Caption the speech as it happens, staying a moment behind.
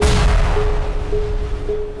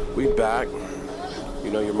back. You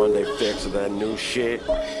know your Monday fix of that new shit.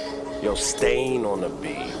 Yo, Stain on the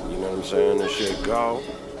beat. You know what I'm saying? This shit go.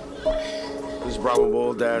 This is Brahma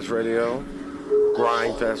Bull Dash Radio,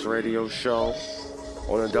 Grindfest Radio show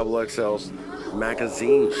on the Double XL's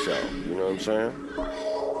magazine show. You know what I'm saying?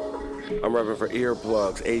 I'm repping for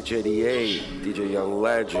Earplugs, H88, DJ Young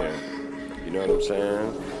Legend. You know what I'm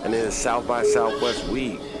saying? And then it's South by Southwest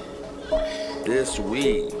week. This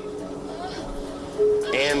week.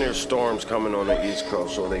 And there's storms coming on the East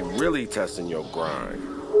Coast, so they really testing your grind.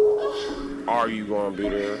 Are you gonna be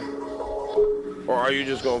there? Or are you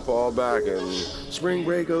just gonna fall back and spring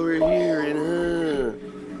break over here and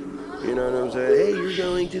you know what I'm saying? Hey, you're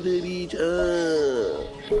going to the beach,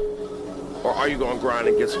 Or are you gonna grind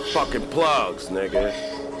and get some fucking plugs, nigga?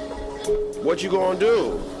 What you gonna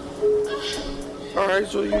do? Alright,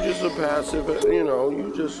 so you just a passive, you know,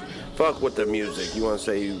 you just fuck with the music. You wanna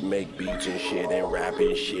say you make beats and shit and rap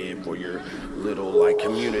and shit for your little, like,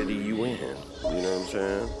 community you in. You know what I'm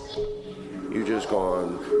saying? You just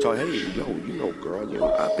gonna talk, hey, yo, you know, girl, you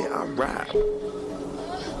know, I rap.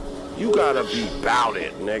 You gotta be bout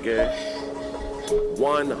it, nigga.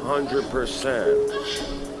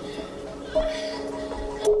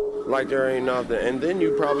 100%. Like there ain't nothing. And then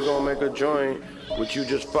you probably gonna make a joint with you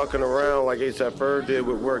just fucking around like A$AP Ferg did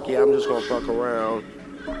with Work. Yeah, I'm just gonna fuck around.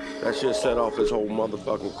 That shit set off his whole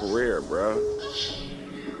motherfucking career, bruh.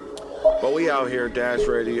 But we out here, Dash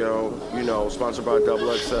Radio, you know, sponsored by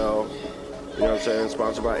Double XL. You know what I'm saying?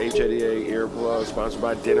 Sponsored by H88, Earplugs, sponsored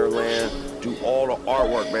by Dinnerland. Do all the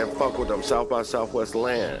artwork, man. Fuck with them. South by Southwest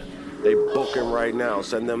Land. They booking right now.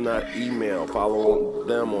 Send them that email. Follow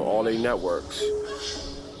them on all their networks.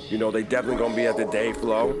 You know, they definitely gonna be at the Day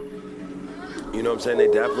Flow. You know what I'm saying? They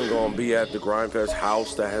definitely gonna be at the Grindfest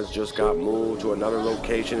house that has just got moved to another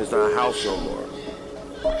location. It's not a house no more.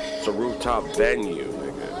 It's a rooftop venue,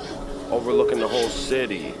 nigga. Overlooking the whole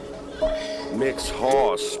city. Mix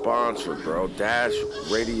Hall sponsored, bro. Dash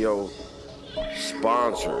Radio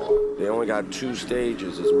sponsored. They only got 2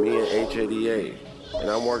 stages. It's me and H88. And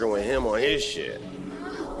I'm working with him on his shit.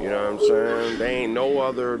 You know what I'm saying? There ain't no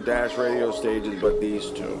other Dash Radio stages but these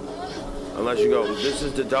 2. Unless you go, this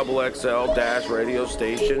is the Double XL Dash Radio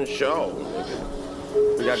Station show, nigga.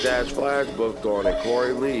 We got Dash Flash booked on it.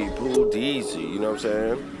 Corey Lee, Pooh Deezy, you know what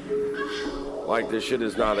I'm saying? Like, this shit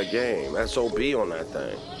is not a game. SOB on that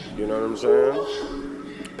thing. You know what I'm saying?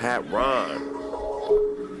 Pat Ron.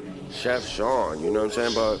 Chef Sean, you know what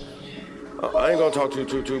I'm saying? But I ain't gonna talk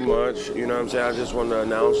too much. You know what I'm saying? I just want to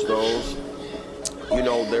announce those. You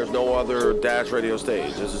know, there's no other Dash Radio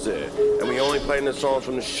stage. This is it. And we only playing the songs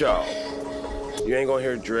from the show. You ain't gonna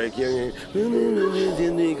hear Drake. You ain't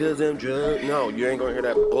because I'm drunk. No, you ain't gonna hear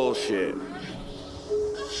that bullshit.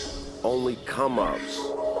 Only come-ups.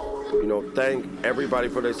 You know, thank everybody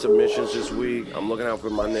for their submissions this week. I'm looking out for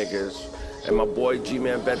my niggas. And my boy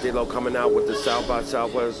G-Man Betelo coming out with the South by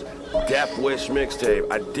Southwest Death Wish mixtape.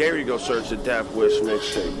 I dare you go search the Death Wish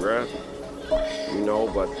mixtape, bruh. You know,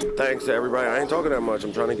 but thanks to everybody. I ain't talking that much.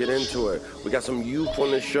 I'm trying to get into it. We got some youth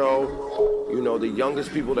on the show. You know, the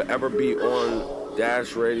youngest people to ever be on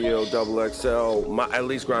Dash Radio, Double XL, at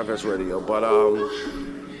least Grindfest Radio. But,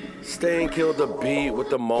 Stain killed the beat with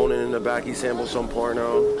the moaning in the back. He sampled some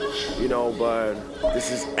porno. You know, but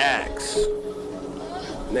this is X.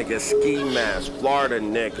 Niggas, ski mask, Florida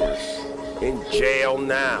niggas. In jail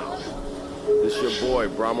now. This your boy,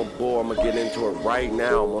 Brahma Bull. I'm gonna get into it right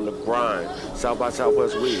now. I'm on the grind. South by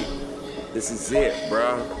Southwest week. This is it,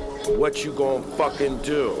 bruh. What you gonna fucking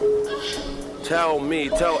do? Tell me,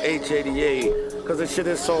 tell H88, cause this shit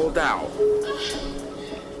is sold out.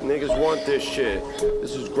 Niggas want this shit.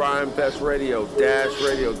 This is Grindfest Radio, Dash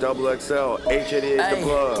Radio, Double XL, H88 the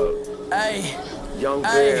plug. Ay. Young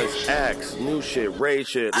Bands, X, new shit, Ray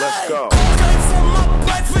shit. Let's go.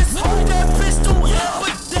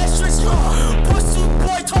 Pussy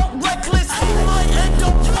boy talk reckless. He might end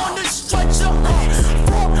up on the stretcher.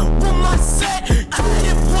 Fuck with my set.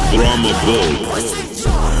 Brahma Bull.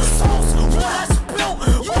 Sauce, what I spill,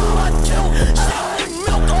 what I kill. Shit and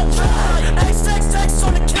milk on fire. XXX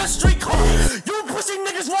on the kill streak. You pussy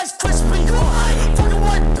niggas Rice Krispie. Fucking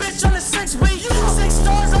white bitch on the 6B. 6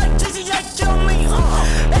 stars like GTA kill me.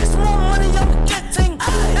 It's more money I'm getting.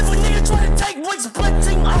 If a nigga try to take weight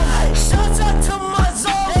splitting. Shouts out to my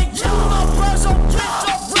zone.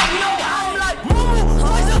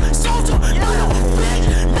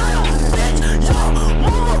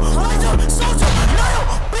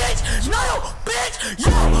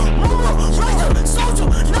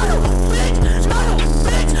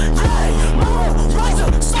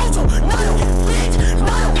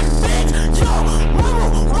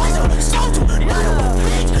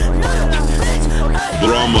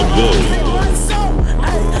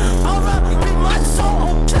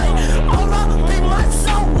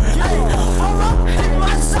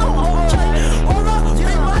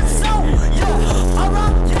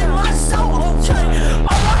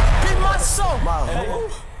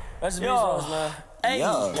 Rest in peace, Rose, man. Hey,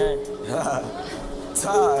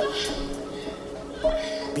 Todd.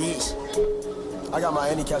 Bitch. I got my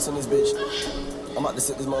handicaps in this bitch. I'm about to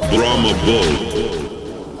sit this motherfucker. Drama Boy.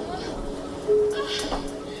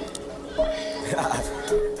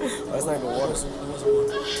 That's not good water.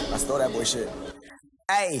 I stole that boy shit.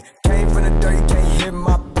 Ayy, came from the dirt, you can't hit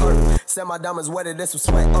my perk. Said my diamonds wetter than some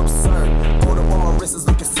sweat, absurd. Pulled up on my wrist, is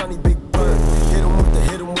looking sunny, big bird. Hit him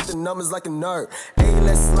with the numbers like a nerd. Ayy,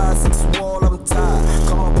 let's slide 6 wall, I'm tired.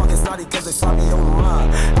 Call my pockets naughty cause they saw me on mine.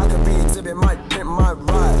 I could be exhibit, might pimp my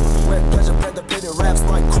ride. Wet pleasure, panther pitting raps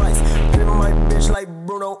like Christ. Pimp my bitch like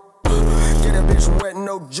Bruno. Get a bitch wet,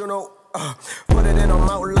 no Juno. Put it in her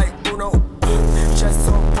mouth like Bruno. Chest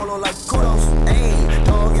on polo like kudos. Ayy,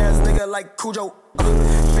 dog ass nigga like Cujo.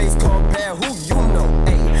 Face called bad, who you know?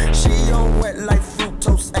 Ayy, she on wet like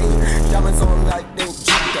fructose. Ayy, diamonds on like they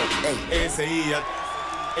judo. Ayy,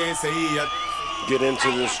 Get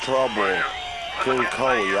into this trouble. King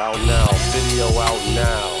Cole out now. Video out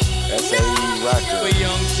now. SAE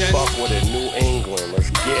Records. Fuck with it, New England. Let's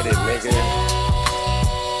get it, nigga.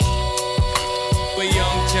 We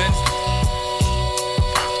young gents.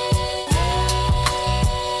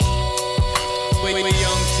 We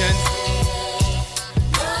young gents.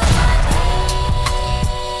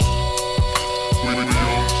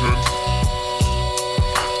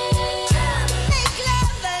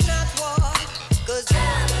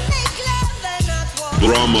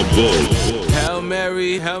 Drama Boy. Hail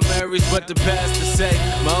Marys, what the pastor say.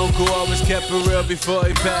 My uncle always kept it real before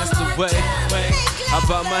he passed away. I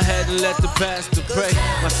bow my head and let the pastor pray.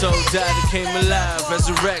 My soul died and came alive,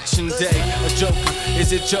 resurrection day. A joker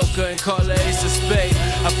is a joker and call her ace of spade.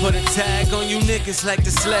 I put a tag on you niggas like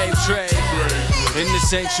the slave trade. In the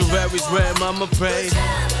sanctuaries where mama prayed,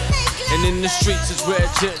 and in the streets is where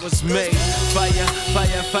shit was made. Fire,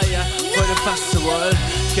 fire, fire for the festival.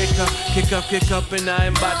 Kick up, and I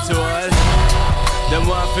ain't about to all. Them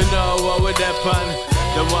want to know what we that pun.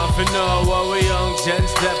 Them want to know what we young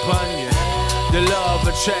gents that pun, yeah. The law of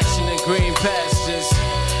attraction and green pastures.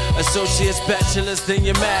 Associates, bachelors, then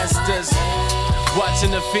your masters.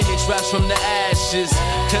 Watching the phoenix rise from the ashes.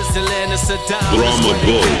 Cause the land of Saddam is where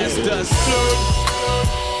they cast us.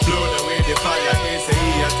 Blow the way the fire is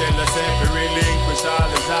here. Tell us every relinquish all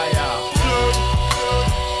desire.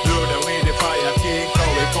 Blow the way the fire king.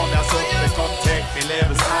 Call it come down so they come take me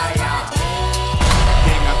levels higher.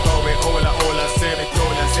 King of Kobe, Ola, say me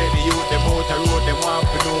told us, say the youth, them out the road, them want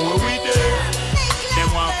to know where we there. Them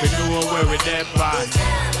want to know where we there by.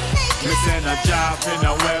 We send a job in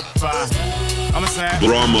a weapon. I'm saying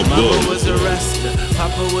Drama Mama Boy. was a wrestler,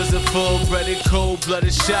 Papa was a full-blooded,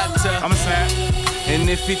 cold-blooded shotter. I'm saying And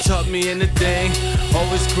if he taught me anything,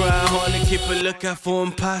 always grind hard and keep a lookout for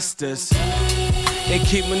imposters. And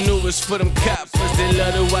keep maneuvers for them coppers. They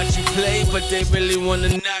love to watch you play, but they really wanna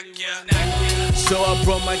knock ya. So I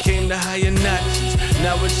brought my game to higher notches.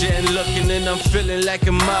 Now we're jetting looking and I'm feeling like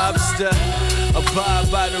a mobster. Abide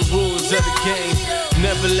by the rules of the game.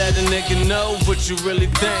 Never let a nigga know what you really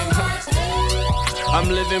think. I'm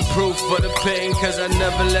living proof for the pain, cause I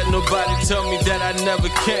never let nobody tell me that I never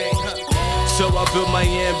came. So I built my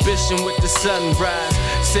ambition with the sunrise.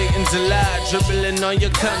 Satan's a lie, dribbling on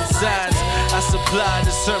your consigns. I supply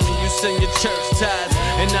the sermon, you send your church tithes,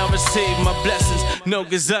 and I receive my blessings, no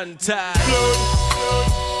gesundheit.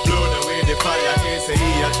 blow the way the fire is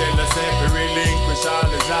here. Tell us every relinquish all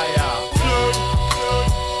desire.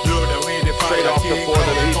 Blow the way the Straight fire off the For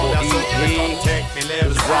the People EP.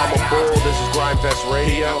 This is Drama Bull, this is Grindfest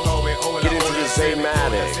Radio. Get into the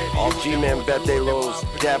Zaymatic off G-Man Betelo's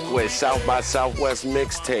Death Wish South by Southwest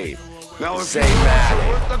mixtape. Now if Say you're worth Matic. your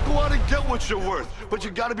worth, now go out and get what you're worth. But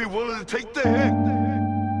you gotta be willing to take the hit.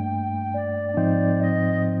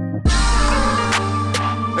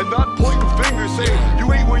 And not pointing fingers saying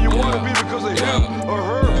you ain't where you wanna be because of him or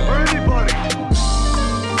her or anybody.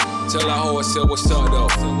 Tell our hoe I said what's up though.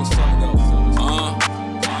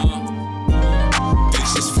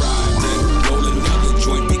 Bitch, it's Friday. Roll another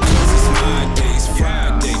joint because it's my day. It's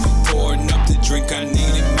Friday. Pouring up the drink, I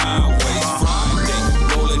need it my way. It's Friday.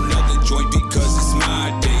 Roll another joint because it's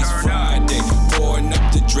my day. It's Friday. Pouring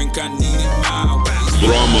up the drink, I need it my way.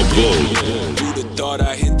 Drama Bull. Who'd have thought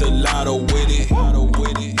I hit the lotto with it?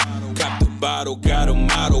 Cop the bottle, got a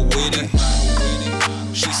model with it.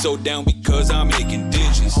 She so down because I'm making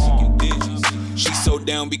digits. She so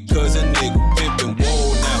down because a nigga pimpin'.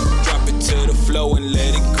 Whoa now, drop it to the flow and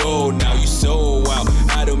let it go. Now you so out.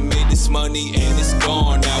 I done made this money and it's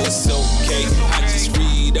gone. Now it's okay. I just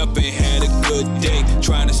read up and had a good day.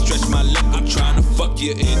 Trying to stretch my luck, I'm trying to fuck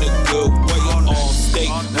you in a good way. All state,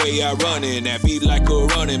 way I run it, that be like a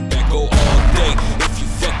running back. Go all day. If you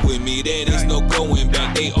fuck fuck with me, there is no going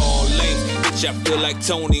back. They all lame. Bitch, I feel like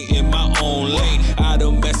Tony in my own lane. I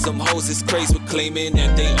done met some hoes, it's crazy with claiming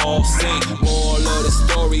that they all sing. Moral of the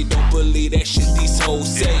story, don't believe that shit these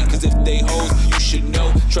hoes say. Cause if they hoes, you should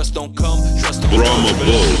know. Trust don't come, trust don't Drama come.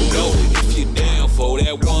 Bowl. If you're down for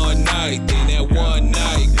that one night, then that one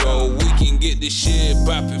night go. We can get this shit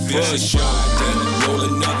poppin' for sure. Roll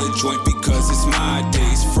another joint because it's my day.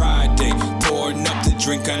 It's Friday. Pouring up the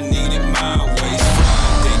drink, I need it my way. It's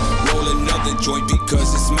Friday. Roll another joint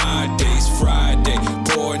because it's my day. It's Friday.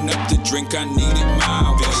 Pouring up the drink, I need it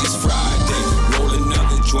my way. It's Friday. Roll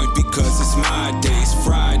another joint because it's my day. It's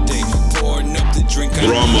Friday. Pouring up the drink, I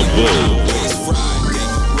need it my way. It's Friday.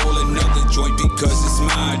 Roll another joint because it's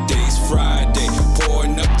my day. It's Friday.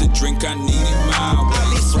 Pouring up the drink, I need it my way.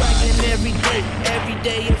 I be swaggin' every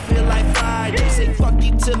day it feel like Friday. Say fuck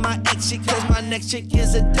you to my ex chick, cause my next chick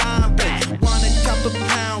is a dime bitch. Want a cup of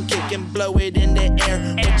pound cake and blow it in the air.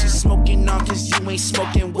 What you smoking on, cause you ain't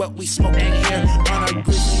smoking what we smoking here. On our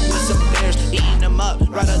grizzly with some bears, eating them up,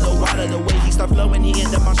 right out of the water. The way he start flowing, he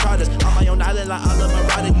end up on charters. On my own island like all of my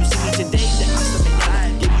rider. You see me today, then I'm slipping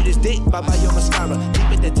down. Give you this dick, bye bye your mascara.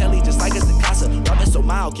 Deep in the telly, just like it's the casa. Rubbing so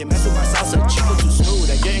mild, can't mess with my salsa. Chico too smooth,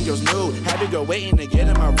 that getting girls new. Have your girl waiting to get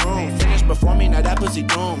in my room. Finish before me, now that pussy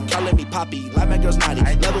doom. Calling me poppy, like my girl's naughty.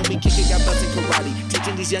 Loving me, kicking, got belts in karate.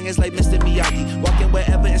 Teaching these youngins like Mr. Miyagi. Walking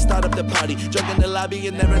wherever and start up the party. Drunk in the lobby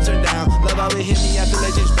and never turn down. Love how it hit me, I feel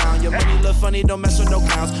like James Brown. Your money look funny, don't mess with no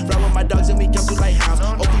clowns. Ride with my dogs and we come through like hounds.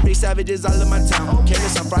 OP race savages all in my town.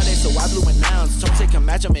 Careless on Friday, so I blew announced. Tom take a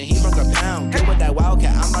match him and he broke a pound. Good with that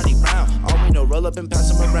wildcat, I'm Ronnie Brown. All we know, roll up and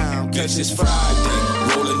pass him around. Cause it's Friday.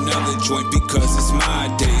 Roll another joint because it's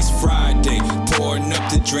my day. It's Friday. Pouring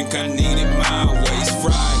up the drink, I need it my way. It's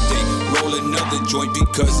Friday. Roll another joint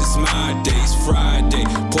because it's my day. It's Friday.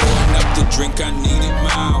 Pouring up the drink, I need it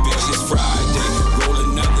my way. It's Friday. Roll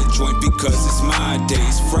another joint because it's my day.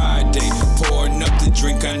 It's Friday. Pouring up the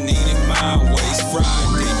drink, I need it my way. It's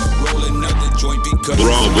Friday. Roll another joint because it's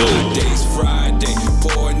my day. It's Friday.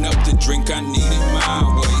 Pouring up the drink, I need it my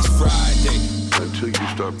way. It's Friday. Until you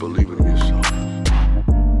start believing in yourself,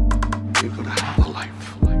 you're gonna have a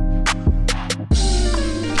life.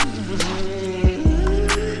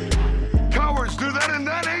 Cowards do that and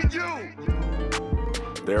that ain't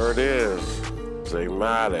you. There it is.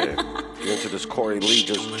 Zaymatic. Get into this Corey Lee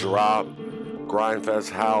just dropped. Grindfest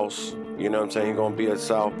house. You know what I'm saying? He gonna be at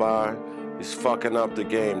South by. He's fucking up the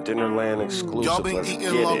game. Dinnerland exclusive. Y'all been Let's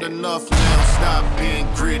eating get long it. enough now. Stop being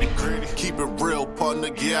greedy. Keep it real, partner.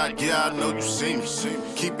 Yeah, I know you see me.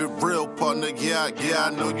 Keep it real, partner. Yeah, I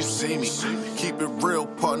know you see me. Keep it real,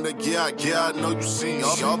 partner. Yeah, I know you see me.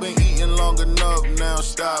 Y'all been eating long enough now.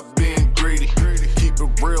 Stop being greedy. Keep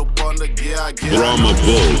it real, partner. Yeah, Drama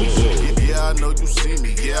Bowl. yeah, I know you see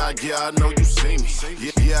me. Yeah, I know you see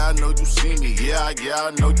me. Yeah, I know you see me. Yeah, I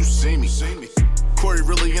know you see me. Corey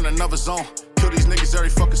really in another zone. Kill these niggas every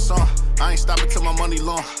fucking song. I ain't stopping till my money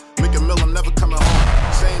long. Make a mill, I'm never coming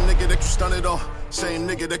home. Same nigga that you stunted on. Same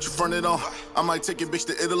nigga that you fronted on. I might take your bitch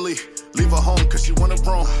to Italy. Leave her home cause she wanna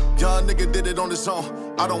roam. Young nigga did it on his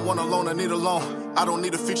own. I don't want a loan, I need a loan. I don't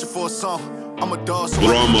need a feature for a song. I'm a dog, so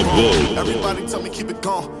Drama I keep it Bowl. going. Everybody tell me keep it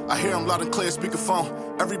going. I hear him loud and clear,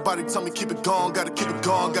 speakerphone. Everybody tell me keep it going. Gotta keep it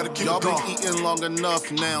going, gotta keep it going. Y'all been eating long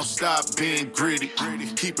enough now. Stop being greedy.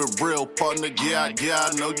 Keep it real, partner. Yeah,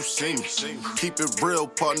 I know you see me. Keep it real,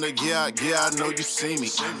 partner. Yeah, I know you see me.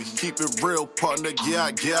 Keep it real, partner.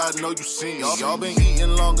 Yeah, I know you see me. Y'all been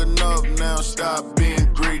eating long enough now. Stop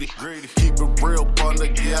being greedy. Keep it real, partner.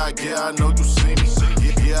 Yeah, I know you see me.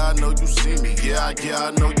 Yeah, I know you see me. Yeah,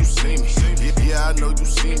 I know you see me. Yeah, I know you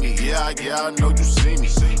see me. Yeah, I know you see me.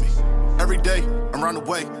 Every day, I'm round the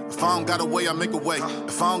way. If I don't got a way, I make a way.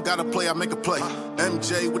 If I don't got a play, I make a play.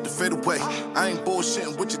 MJ with the fadeaway. I ain't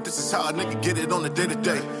bullshitting with you, this is how a nigga get it on the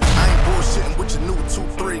day-to-day. I ain't bullshitting with you, new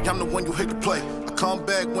 2-3. I'm the one you hate to play. I come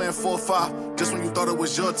back wearing 4-5, just when you thought it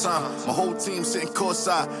was your time. My whole team sitting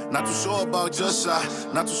courtside. Not too sure about your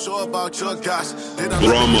side, not too sure about your guys. They done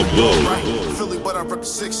Drama Bowl. right. Philly, but I rep the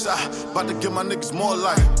 6 side. About to give my niggas more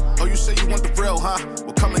life. Oh, you say you want the real, huh?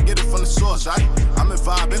 Well, come and get it from the source, right? I'm in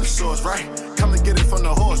vibe in the source, right? Come and get it from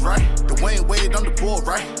the horse, right? Dwayne Wade, I'm the bull,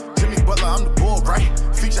 right? Jimmy Butler, I'm the bull, right?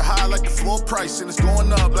 Feature high like the floor price, and it's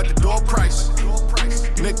going up like the door price.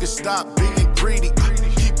 Niggas stop being greedy.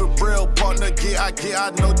 Keep it real, partner. Yeah,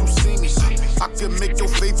 I know you see me. I can make your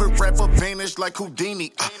favorite rapper vanish like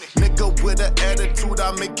Houdini. Nigga with an attitude,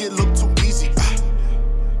 I make it look too easy.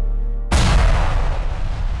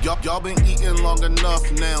 Y'all been eating long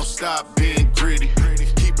enough now. Stop being greedy.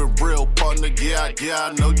 Keep Keep it real, partner, yeah,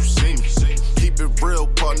 I know you see me. Keep it real,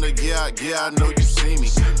 partner, yeah, I know you see me.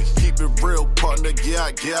 Keep it real, partner,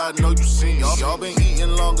 yeah, I know you see me. Y'all been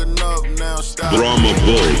eating long enough, now stop. Drama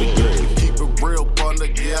Bull. Keep it real, partner,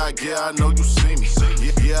 yeah, I know you see me.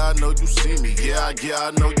 Yeah, I know you see me. Yeah, I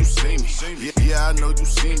know you see me. Yeah, I know you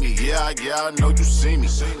see me. Yeah, I know you see me.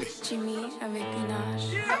 Jimmy avec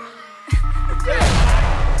Pinache.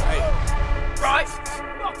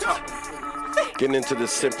 Getting into the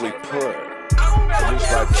Simply Put.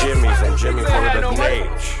 Produced by Jimmy from Jimmy for the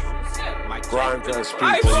Nage. Grindfest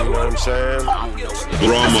people, you know what I'm saying?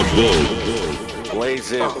 Drama Bull.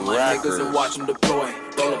 Blaze It Niggas and watch Records. them deploy.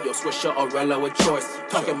 Roll up your Swisher or Rella with choice.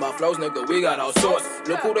 Talking about flows, nigga, we got all sorts.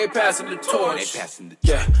 Look who they passing the torch.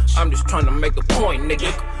 Yeah, I'm just trying to make a point,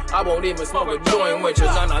 nigga. I won't even smoke a joint with you.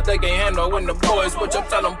 Nah, they can't handle when the boys switch up.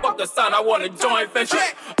 Tell them fuck a sign, I want a joint venture.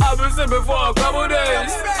 I've been sipping for a couple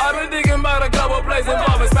days. I've been thinking about a couple plays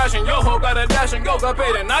involving smashing. Your hoe got a dash and go got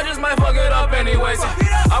paid, and I just might fuck it up anyways.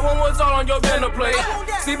 I want what's all on your dinner plate.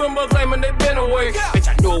 See them but claiming they been away. Bitch,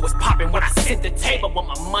 I knew it was popping when I sent the tape. I want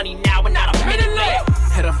my money now and not a minute late.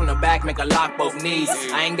 Head up from the back, make a lock both knees.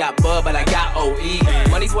 I ain't got bud, but I got OE.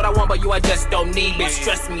 Money's what I want, but you I just don't need. Bitch,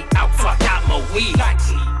 stress me out, so I got more weed.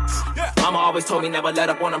 Mama always told me never let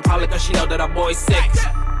up on them, probably cause she know that our boy's sick.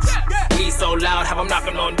 Weed so loud, have them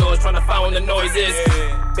knocking on doors, trying to find where the noise is.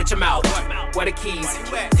 Bitch, I'm out, where the keys,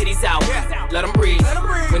 titties out, let them breathe.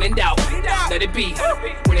 When in doubt, let it be.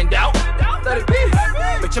 When in doubt, let it be.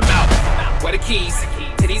 Bitch, I'm out, where the keys,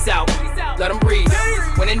 titties out, let them breathe.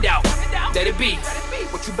 When in doubt, let it be.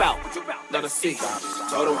 What you bout? Let us see.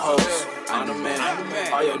 Told them hoes, I'm the man.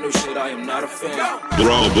 All your new shit, I am not a fan.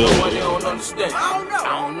 Drama Bull. They don't understand.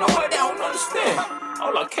 I don't know what they don't understand.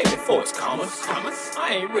 All I came in for is commas.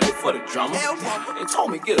 I ain't really for the drama. They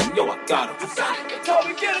told me get them, yo, I got them. They told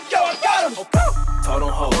me get them, yo, I got them. Told them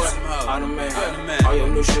hoes, I'm the man. All your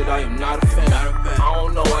new shit, I am not a fan. I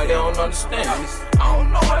don't know why they don't understand. I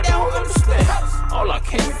don't know why they don't understand. All I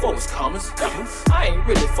came in for was commas. I ain't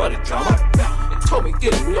really for the drama. They told me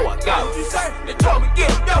get them, yo, I got them. They told me get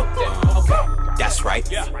them, yo. That's right.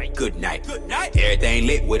 Good night. Everything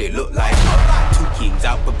lit what it look like. Two kings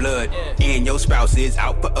out for blood, and your spouse is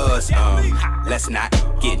out for us. Let's not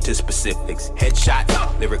get into specifics.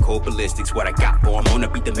 Headshot, lyrical ballistics. What I got for 'em on the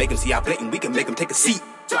beat to make 'em see how blatant we can make 'em take a seat.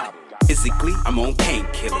 Physically, I'm on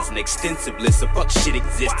painkillers, an extensive list of fuck shit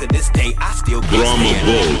exists to this day. I still get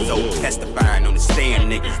stand. So testifying on the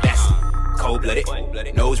stand, niggas. That's cold-blooded,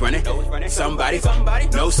 nose running. Somebody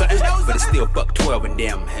knows something, but it's still fuck 12 in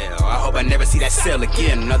them. Hell, I hope I never see that cell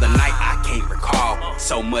again. Another night I can't recall.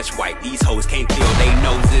 So much white, these hoes can't feel they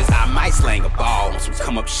noses. I might slang a ball on some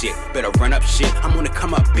come up shit. Better run up shit. I'm gonna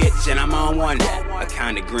come up, bitch, and I'm on one. A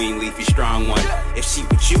kinda green leafy strong one. If she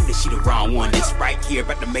with you, then she the wrong one. This right here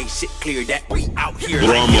about to make shit clear that we out here.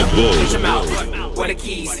 Drama Bull. Push 'em out, where the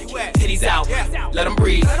keys, titties out, let 'em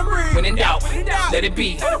breathe. When in doubt, let it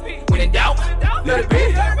be. When in doubt, let it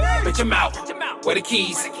be. Bitch, I'm out, where the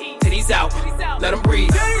keys, titties out, let 'em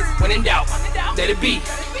breathe. When in doubt, let it be.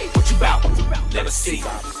 What you bout? Let us see.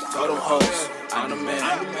 Told them hoes, I'm the man.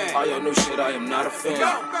 All your new shit, I am not a fan.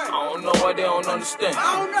 I don't know why they don't understand. I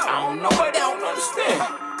don't know why they don't understand.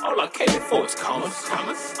 All I came in for is commas.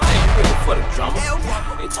 I ain't really for the drama.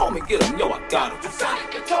 They told me get them, yo, I got them.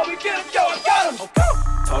 They told me get them, yo, I got them.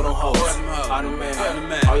 Told them hoes, I'm the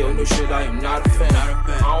man. All your new shit, I am not a fan.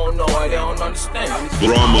 I don't know why they don't understand.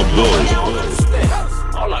 Drama Bull. They don't understand.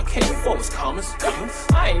 All I came in for was commas.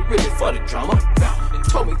 I ain't really for the drama. They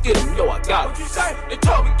told me get them, yo, I got them. They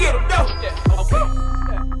told me get them, yo. Okay.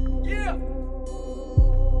 Yeah.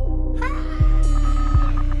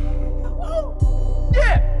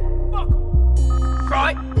 Yeah. Fuck.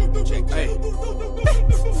 Right. Hey.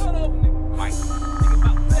 Mike.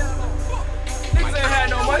 Niggas ain't had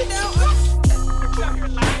no money.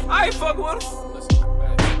 I ain't fucking with them.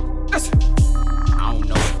 Listen. I don't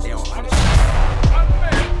know if they don't understand.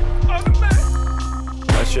 I'm the man.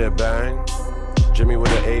 That shit bang. Jimmy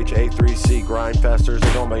with the A3C Grindfesters.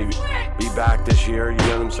 They're gonna be back this year. You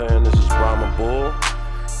know what I'm saying? This is Brahma Bull.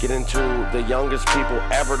 Get into the youngest people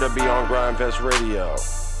ever to be on Grindfest Radio.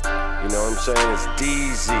 You know what I'm saying? It's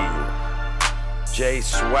DZ, J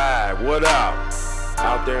Swag. What up?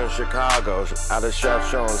 Out there in Chicago, out of Chef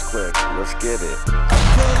Sean's clique. Let's get it.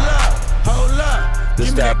 Pull up, hold up.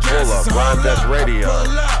 This that pull up, Grindfest Radio.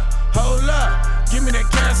 Pull up, hold up. Give me that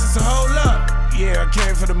cash, it's a hold up. Yeah, I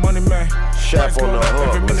came for the money, man. Chef on the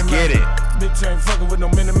hook, let's get it. Bitch ain't fucking with no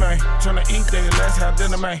minute, man. Tryna eat they last have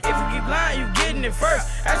dinner, man. If you keep lying, you getting it first.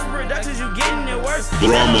 As for productions, you getting it worse.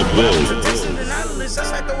 Drama Boy. Tradition and knowledge,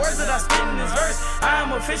 that's like the words that I spit in this verse. I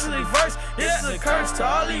am officially first. This is a curse to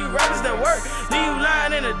all of you rappers that work. Leave you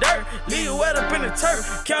lying in the dirt, leave you wet up in the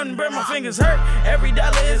turf. Counting bread, my fingers hurt. Every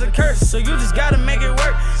dollar is a curse, so you just gotta make it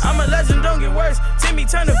work. I'm a legend, don't get worse. Timmy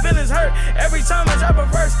turn the feelings hurt. Every time I drop a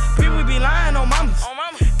verse, people be lying on mamas.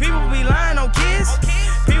 People be lying on kids.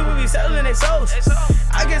 People be selling their souls.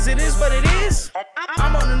 I guess it is what it is.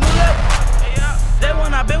 I'm on a new level. That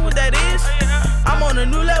one I been with, that is. I'm on a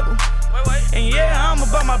new level. And yeah, I'm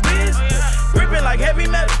about my biz. Ripping like heavy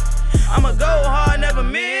metal. I'ma go hard, never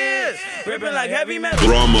miss. Ripping like heavy metal.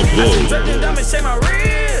 Drama Boy. Dripping diamonds, shake my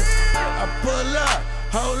wrist. I pull up,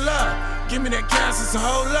 hold up. Give me that cash, it's a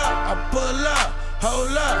hold up. I pull up,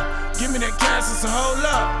 hold up. Give me that cash, it's a hold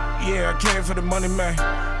up. Yeah, I came for the money, man.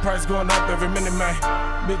 Price going up every minute, man.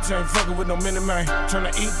 Bitch ain't fucking with no minute, man.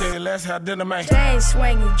 Tryna eat they last have dinner, man. Chain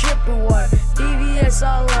swinging, dripping water. VVS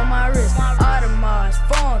all on my wrist. Audemars,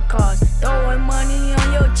 phone calls. Throwing money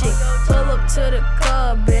on your chick. Pull up to the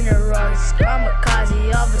club in a Rari.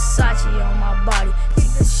 Kamikaze, all Versace on my body.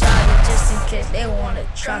 Keep the shot just in case they wanna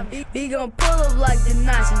try me. We gon' pull up like the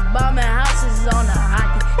Nazis. Bombing houses on the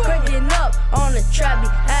hockey. Cranking up on the trappy.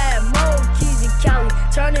 Had more keys than Cali.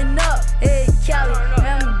 Turning up, hey Cali.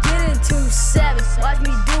 Man, I'm getting too savage. Watch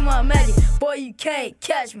me do my magic. Boy, you can't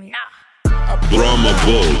catch me. Drama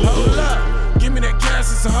Boy. Hold up, give me that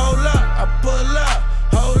cash, it's a hold up. I pull up,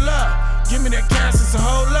 hold up. Give me that cash, it's a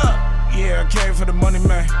hold up. Yeah, I came for the money,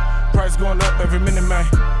 man. Price going up every minute, man.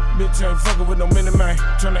 Bitch ain't fucking with no minute, man.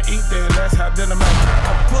 Tryna eat they last have dinner, man.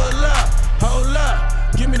 I pull up, hold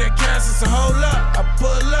up. Give me that cash, it's a hold up. I pull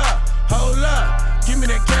up, hold up. Give me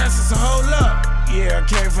that cash, it's a hold up. Yeah, I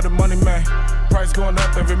came for the money, man. Price going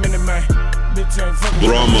up every minute, man. Bitch ain't fucking with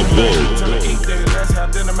Drama no minute, man. Boy. Tryna eat they last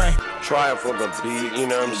have dinner, man. Try it for the beat, you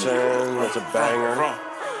know what I'm saying? That's a banger.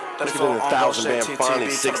 Look at the 1,000 band Fonny,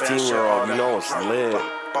 16-year-old, you know it's lit.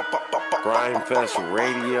 Grindfest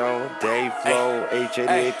Radio, Dave Flow,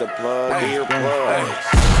 H88 The Plug, Ear Plugs.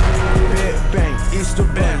 Big bang, Easter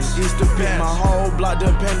bunnies, Easter pig. My whole block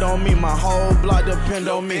depend on me, my whole block depend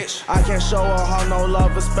on me. I can't show her how no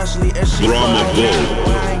love, especially if she Drama on me. Boy.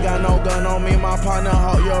 When I ain't got no gun on me, my partner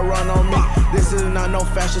hope you'll run on me. This is not no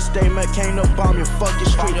fashion statement, came to bomb your fucking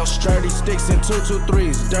street. 30 sticks and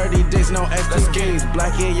 223s, dirty dicks, no extra keys.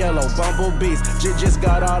 Black and yellow, bumblebees, just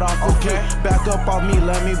got out off the key. Back up on me,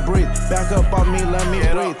 let me breathe. Back up on me, let me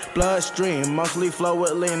breathe. Bloodstream, monthly flow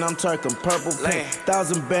with lean, I'm turking purple pink.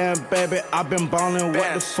 1,000 band, baby, I been ballin',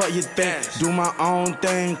 what the fuck you think? Do my own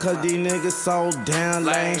thing, cause these niggas so damn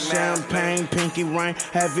lame. Champagne, pinky ring,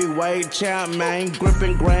 heavyweight champ, man.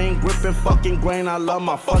 Gripping grain, gripping fucking grain, I love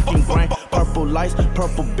my fucking grain. Purple lights,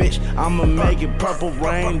 purple bitch, I'ma make it purple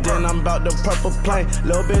rain. Then I'm about the purple plane,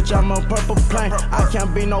 little bitch, I'm on purple plane. I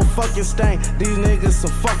can't be no fucking stain, these niggas some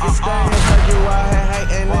fucking stains. Heard you out here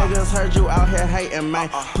hating, niggas heard you out here hating, man.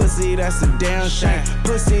 Pussy, that's a damn shame,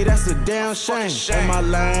 pussy, that's a damn shame. In my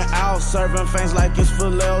lane, out serving things like it's for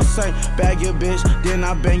Lil Saint. Bag your bitch, then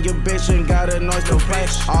I bang your bitch and got a noise to play.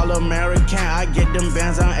 All American, I get them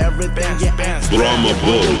bands on everything you ain't. Drama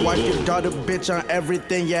Boy. Wife your daughter bitch on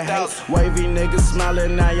everything you hate. Wavy niggas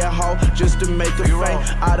smiling at your hoe just to make a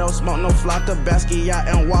fake. I don't smoke no Flocka, Basquiat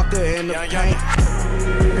and Walker in the paint.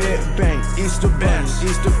 Big bang, Easter bunnies,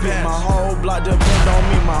 Easter pig. My whole block depend on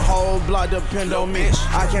me, my whole block depend on me.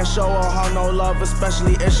 I can't show her how no love,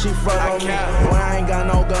 especially if she front on me. When I ain't got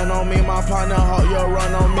no gun on me, my partner hope you'll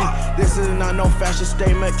run on me. This is not no fashion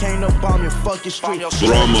statement, came to bomb your fucking street.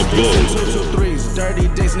 Drama Boy. 223s, dirty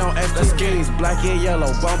dicks, no extra keys. Black and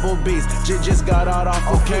yellow, bumblebees, just got out off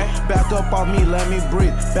the key. Back up on me, let me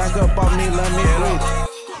breathe. Back up on me, let me breathe.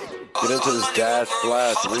 Get into this Dash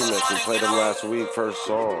Flash remix. We played them last week, first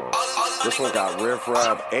song. This one got Riff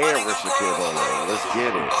Raff and Richard Kid on it. Let's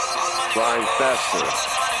get it. Grindfest.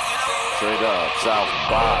 Straight up, South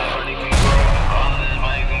by.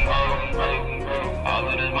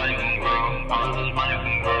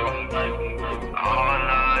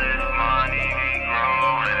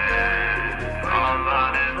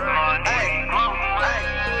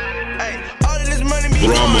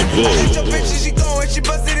 Drama Boy. Your bitch, she going, she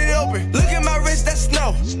busted it open. Look at my wrist, that's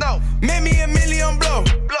snow. Made me a million blow.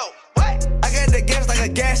 What? I got the gas like a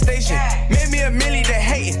gas station. Made me a milli, they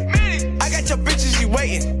hating. I got your bitches, she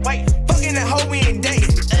waiting. Fucking that hoe, we ain't dating.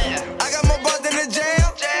 I got more balls than the jail.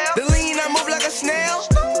 The lean, I move like a snail.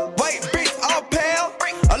 White bricks, all pale.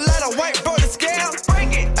 A lot of white, bro, the scale.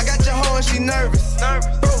 I got your hoe and she nervous.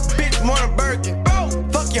 Broke bitch, want a Birkin.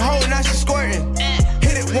 Fuck your hoe, now she squirting.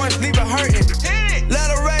 Hit it once, leave it hurting. Lot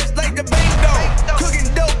of rats like the bank dough. Cooking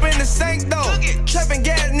dope in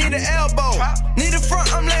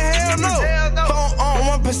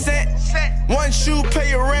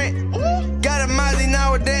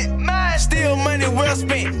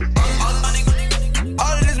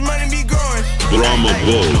Drama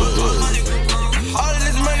Boy. All of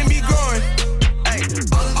this money be growing. Ay.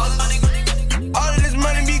 All of this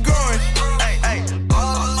money be growing. Ay, ay.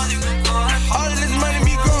 All of this money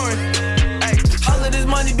be growing. Ay. All of this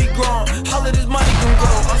money be growing. All of this money can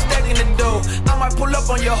grow. I'm stacking the dough. I might pull up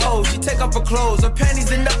on your hoe. She take off her clothes. Her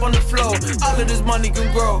panties end up on the floor. All of this money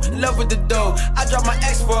can grow. In love with the dough. I drop my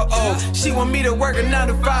ex for a O. She want me to work a 9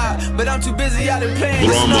 to 5, but I'm too busy out in playing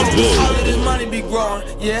the snow. All of this money be growing.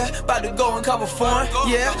 Yeah, about to go and cover foreign.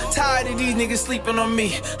 Yeah, tired of these niggas sleeping on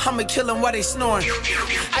me. I'ma kill them while they snoring.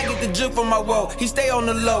 I get the juke from my woe. He stay on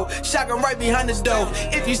the low. Shotgun right behind his door.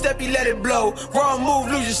 If you step, he let it blow. Wrong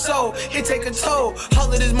move, lose your soul. It take a toll.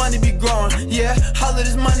 All of this money be growing. Yeah, all of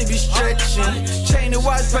this money be stretching. Chain and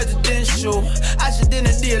watch presidential. I should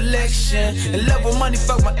enter the election. And love with money,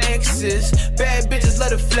 fuck my exes. Bad bitches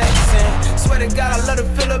love the flexing. Swear to God, I love to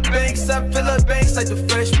fill up banks. I fill up banks like the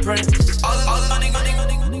Fresh Prince. All of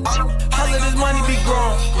this money be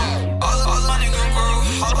growing. All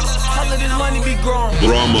of this money be growing.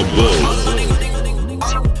 Drama Boy. All of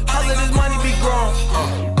this money be growing.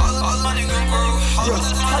 All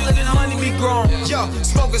of this money be growing. Yo,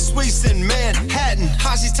 smoking sweets in Manhattan.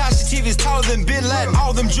 Tashi TV's taller than Bin Laden.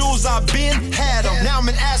 All them jewels I've been had them. Now I'm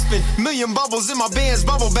in Aspen. Million bubbles in my Benz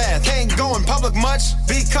bubble bath. Can't go in public much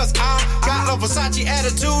because I got a Versace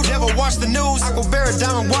attitude. Never watch the news. I go bear a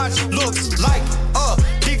diamond watch. Looks like a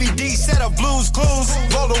DVD set of Blues Clues.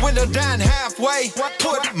 Roll the window down halfway.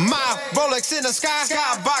 Put my Rolex in the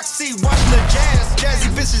skybox seat, watching the jazz. Jazzy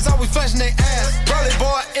bitches always flashing their ass. Burly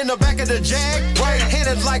boy in the back of the Jag,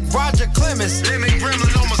 right-handed like Roger Clemens. Lemon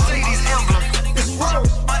gremlin on Mercedes emblem. It's road.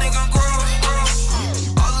 Money gon' grow.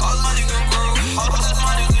 All money gon' grow. All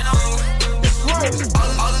money gon' grow. It's road.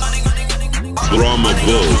 All money gon' grow. Drama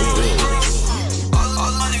Boy.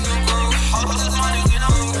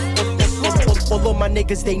 All of my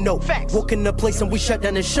niggas, they know. Walk in the place and we shut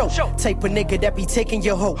down the show. Type of nigga that be taking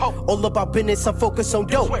your hoe. All about business, I'm focused on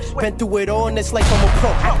dope. Been through it all and it's like I'm a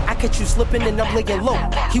pro. I catch you slipping and I'm laying low.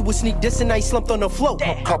 He was sneak dissing, I slumped on the floor.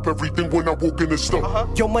 Cop everything when I walk in the store.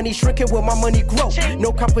 Your money shrinking where my money grow.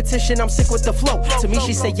 No competition, I'm sick with the flow. To me,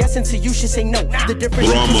 she say yes, and to you, she say no. The difference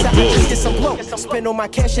is I just get some blow. Spend all my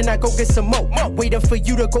cash and I go get some more. Waiting for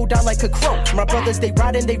you to go down like a crow. My brothers, they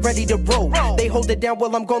riding, they ready to roll. They hold it down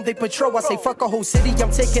while I'm gone, they patrol. I say fuck a whole city,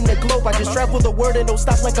 I'm taking the globe. I just travel the word and don't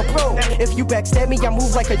stop like a pro. If you backstab me, I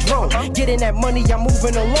move like a drone. Getting that money, I'm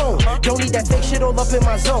moving alone. Don't need that fake shit all up in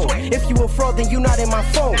my zone. If you a fraud, then you not in my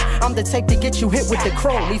phone. I'm the type to get you hit with the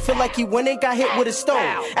chrome. He feel like he went and got hit with a stone.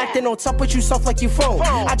 Acting on top, but you soft like you phone.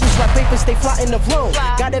 I just wrap papers, stay fly in the blown.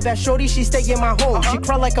 Got a bad shorty, she stay in my home. She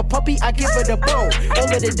cry like a puppy, I give her the bone.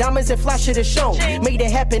 All of the diamonds and flash it is shown. Made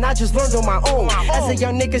it happen, I just learned on my own. As a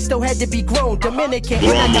young nigga, still had to be grown. Dominican,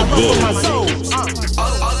 and I got love for my soul.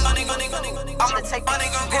 All money gon' I'm the type money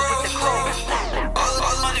gon' grow with the crew.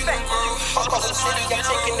 All money gon' grow. Fuck the whole city, I'm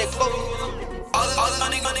taking the globe. All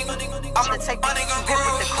money gon' I'm the type money gon' grow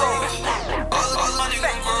with the crew. All money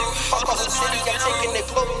gon' grow. Fuck the whole city, I'm taking the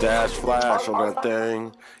globe. Dash Flash on that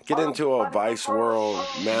thing. Get into a Vice World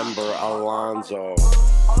member, Alonzo.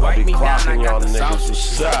 I be clocking y'all niggas to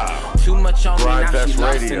stop. Too much on me, now she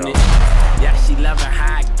lost in it. Yeah, she loving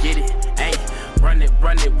how I get it. Ayy, run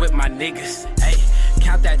it with my niggas. Ayy.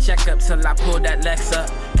 Count that check up till I pull that Lex up.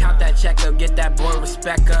 Count that check up, get that boy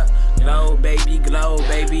respect up. Glow, baby, glow,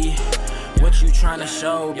 baby. What you tryna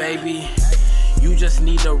show, baby? You just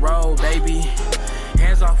need to roll, baby.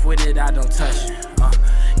 Hands off with it, I don't touch you.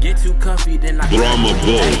 Get too comfy, then I Drama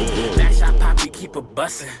Boy. That shot poppy, keep it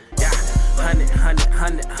bustin'. Yeah, hundreds.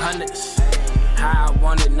 How I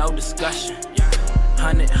want it, no discussion.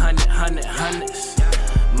 Hundreds.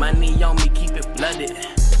 Money on me, keep it flooded.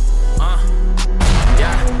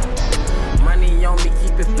 Yeah, money on me,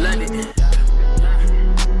 keep it flooded.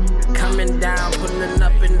 Coming down, pulling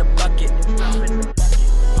up in the bucket.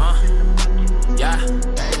 Yeah.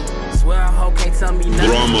 Swear a hoe can't tell me nothing.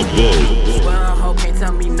 Drama Boy. Swear a hoe can't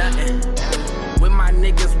tell me nothing. With my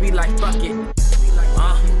niggas, we like fuck it.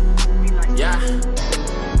 Yeah.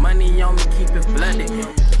 Money on me, keep it flooded.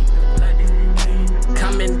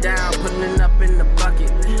 Coming down, pulling up in the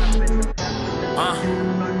bucket.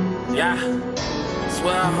 Yeah.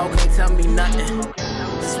 Swear a hoe can't tell me nothing.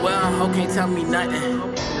 Swear a hoe can't tell me nothing.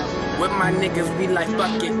 With my niggas, we like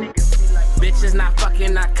fuck it. Bitches not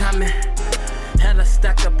fucking, not coming. Hella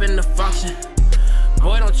stuck up in the function.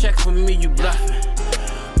 Boy, don't check for me, you bluffing.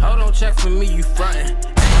 Ho, don't check for me, you frontin'.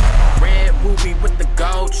 Red booby with the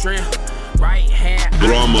gold trim. Right hand,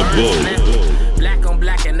 Drama Boy. Black on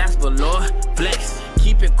black, and that's velour. Flex,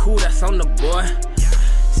 keep it cool, that's on the board.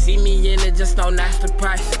 See me in it, just don't ask the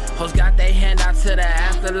price. Hoes got they hand out to the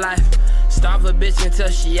afterlife. Starve a bitch until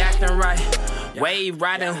she acting right. Wave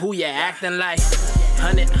riding who you acting like.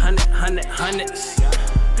 Hundreds.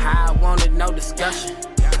 How I wanted, no discussion.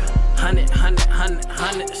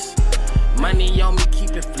 Hundreds. Money on me,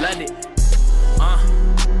 keep it flooded.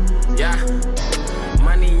 Yeah.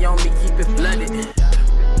 Money on me, keep it flooded.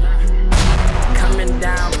 Coming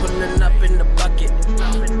down, pulling up in the bucket.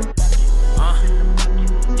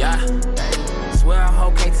 Yeah. Swear a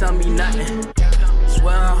hoe can't tell me nothing.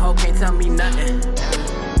 Swear a hoe can't tell me nothing.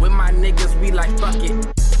 With my niggas, we like fuck it.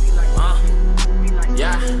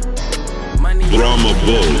 Yeah. Money Drama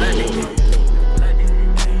Boy.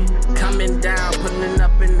 Coming down, pulling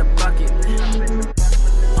up in the bucket.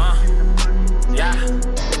 Yeah.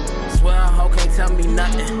 Swear a hoe can't tell me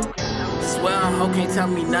nothing. Swear a hoe can't tell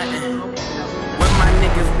me nothing. With my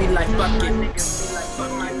niggas, we like fuck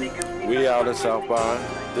it. We out at South by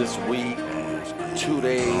this week. 2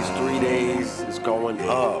 days, 3 days, it's going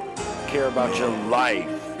up. Care about your life.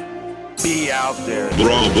 Be out there.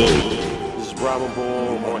 Bravo. This is Brahma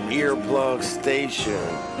Bull on Earplug Station.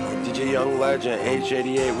 DJ Young Legend,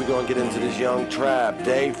 H88. We're gonna get into this young trap.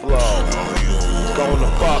 Day Flow. It's going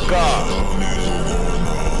the fuck up.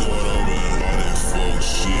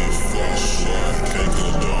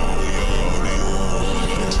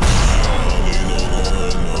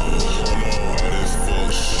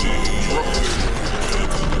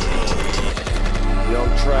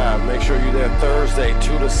 Young Trap, make sure you're there Thursday,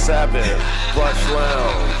 2 to 7, Plush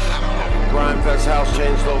Lounge. Grindfest House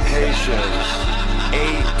change locations,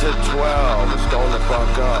 8 to 12, it's going the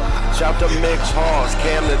fuck up. Shout to Mix Hoss,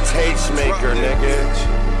 Cam the Tastemaker, nigga.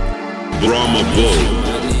 Drama Boy.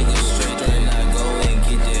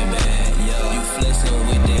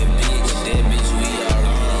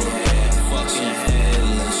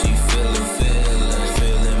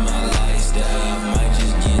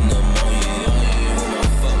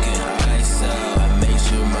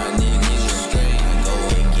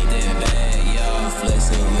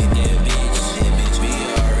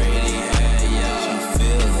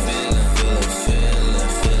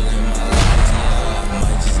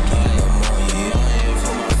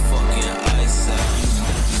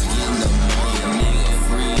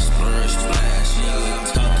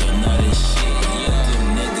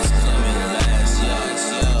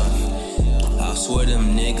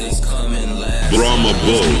 Drama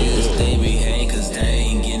Boy. They be hating cause they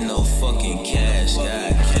ain't getting no fucking cash.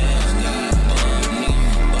 Got cash, got money.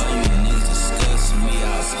 All you niggas discuss me. I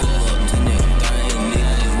pull up to that thing.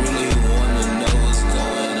 Niggas really wanna know what's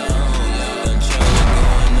going on. Y'all done trouble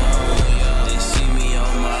going on. Y'all they see me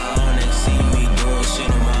on my own. They see me doing shit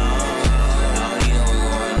on my own. I don't need no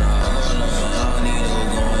going on. I don't need no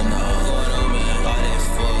going on, man. All that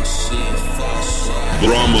fuck shit.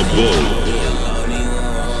 Drama Boy.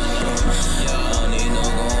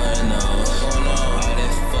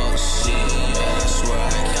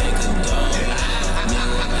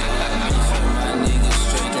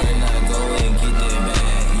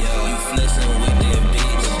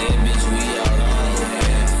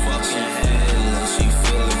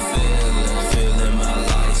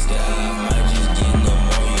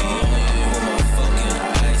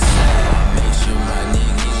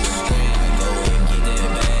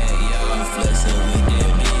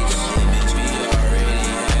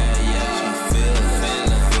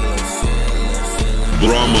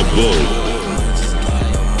 Drama Boy.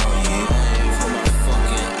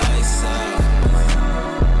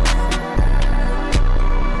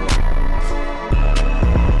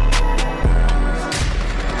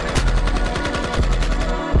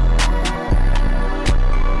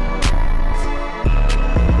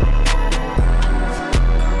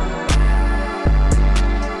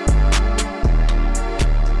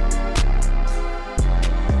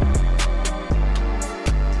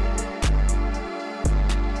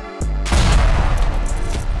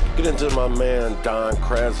 Get into my man Don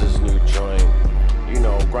Kraz's new joint. You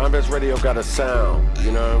know, Grindfest Radio got a sound,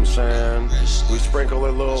 you know what I'm saying? We sprinkle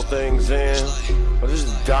the little things in. But this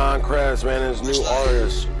is Don Kraz, man, his new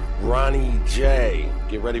artist, Ronnie J.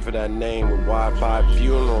 Get ready for that name with Wi-Fi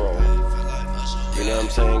Funeral. You know what I'm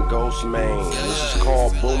saying? Ghost Main. This is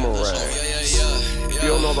called Boomerang. If you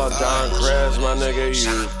don't know about Don Kraz, my nigga,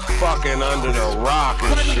 you fucking under the rock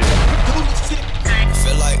and shit.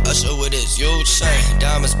 Feel like Usher with his huge chain,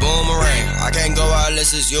 diamonds boomerang. I can't go out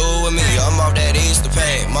unless it's you with me. I'm off that Easter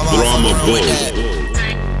pain. Mama fucking with that.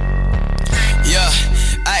 Yeah,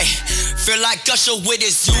 ayy. Feel like Usher with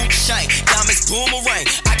his huge chain, diamonds boomerang.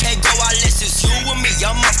 I can't go out unless it's you with me.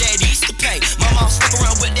 I'm off that Easter pain. My mom stuck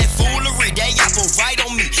around with that foolery. That apple right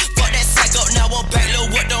on me. Fuck that sack up, now I'm back.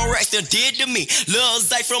 Look what them racks done did to me. Lil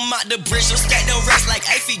Zay from out the bridge, so stack them racks like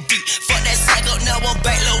 8 feet deep. Fuck that sack up, now I'm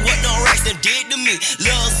back, look what them racks done did to me.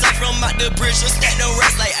 Lil' Zay from out the bridge, so stack them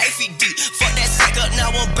racks like 8 feet deep. Fuck that sack up,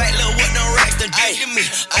 now I'm back, look what them racks done did to me.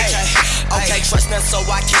 Okay, trust me, so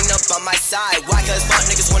I came up on my side. Why? Cause fuck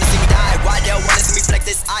niggas wanna see me die. Why they wanna see me flex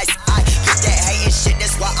this ice? I get that hating shit,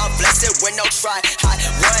 that's why I'm flexing with no try. Hot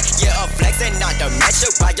one, yeah, I'm flexing, not the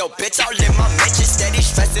measure. Why yo bitch all in my mention, steady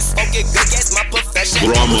stresses, smoking good, that's my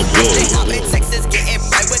profession. Drama Boy. I'm in Texas, getting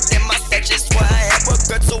right within my sections. Where I have a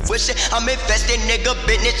good tuition, I'm investing, nigga,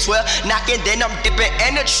 business 12. Knocking, then I'm dipping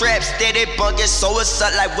in the trap, steady bunking, so it's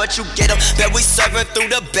up like what you get 'em. Bet we serving through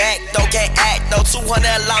the back, though, can't act though.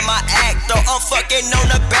 200 line my act though, I'm fucking on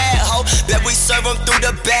the bad hoe. Bet we serve 'em through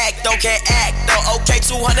the back, though, can't act though. Okay,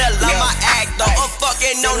 200 line my act though, I'm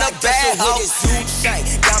fucking on the bad hoe.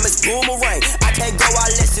 Diamonds boomerang, I can't go out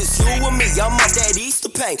unless it's you and me. I'm off that Easter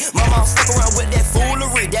pain. My mom fuck around with that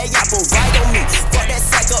foolery, that apple right on me. Fuck that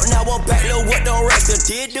sack up, now I'm back, look what them racks done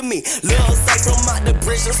did to me. Lil' Zay from out the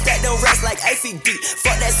bridge, so stack them racks like 8 feet deep.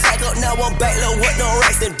 Fuck that sack up, now I'm back, look what them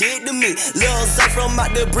racks done did to me. Lil' Zay from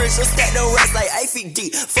out the bridge, so stack them racks like 8 feet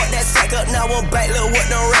deep. Fuck that sack up, now I'm back, look what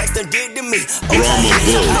them racks done did to me.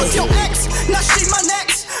 What's your ex? Now she my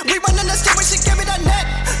next. We running the street when she give me the net.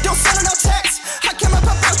 Don't send her no text. I came up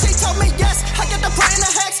her she told me yes. I get the pride in the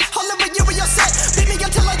hex. I'll live with you with your set. Beat me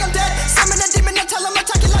until I am dead. Summon a demon and tell him I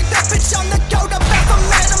talk it like that. Bitch, I'm the go to back for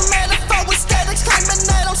man. I'm mad if I was statics. Claiming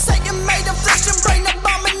that I'm Satan made of flesh and brain.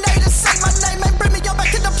 Abominator. Say my name and bring me up back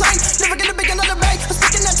to the plane. Never gonna begin another bag. I'm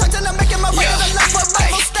speaking that talk and I'm making my way to the life where I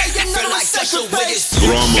will stay. You know I'm sexual with this.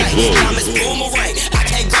 Diamonds boomerang. I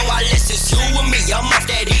can't go out unless it's you and me. I'm off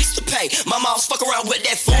that Easter pay. My mom's fuck around with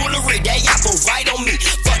that foolery. That apple right on me.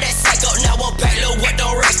 Fuck that sack up, now I'm back. Look what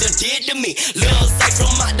them racks done did to me. Lil' Zay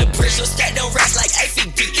from out the bridge, so stack them racks like 8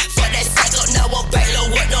 feet deep. Fuck that sack up, now I'm back.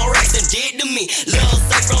 Look what them racks done did to me. Lil'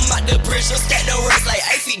 Zay from out the bridge, so stack them racks like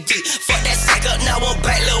 8 feet deep. Fuck that sack up, now I'm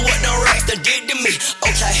back. Look what them racks done did to me.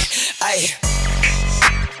 Okay, ayy.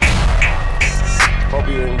 Hope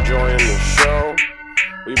you're enjoying the show.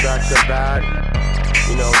 We back to back.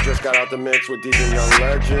 You know, just got out the mix with DJ Young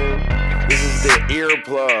Legend. This is the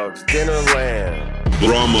Earplugs, Dinnerland.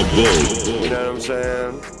 Drama Boy. You know what I'm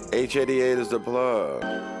saying? H88 is the plug.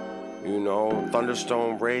 You know,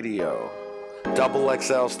 Thunderstone Radio. Double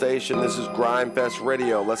XL station, this is Grimefest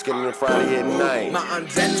Radio. Let's get into Friday at night.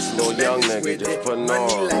 No young nigga just putting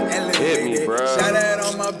on. Hit me, bruh. Shout out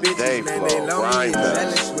on my bitches, Day man, flow, they love me, Grimefest.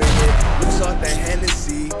 jealous with it. Loose off the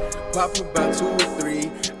Hennessy, pop about 2 or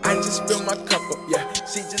 3. I just fill my cup up, yeah.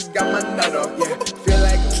 She just got my nut up, yeah. Feel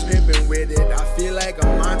like I'm pimping with it. I feel like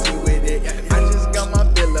I'm Monty with it. I just got my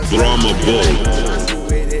bill up. Drama Boy.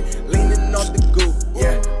 With it. Leaning off the goop,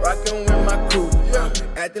 yeah. Rocking with my crew, yeah.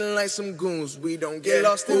 Acting like some goons. We don't get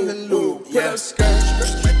lost in the loop, yeah. Pull up skirt,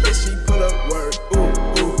 my bitch, she pull up work, ooh,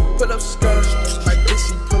 ooh. Pull up skirt, my bitch,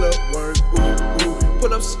 she pull up work, ooh, ooh.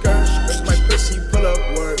 Pull up skirt, my bitch, she pull up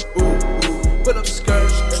work, ooh, ooh. Pull up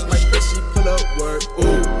skirt, my bitch, she pull up work, ooh,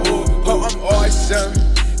 ooh. Oh, I'm awesome.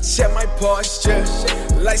 Check my posture,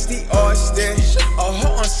 like the Austin. A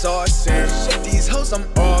hoe on saucing. These hoes I'm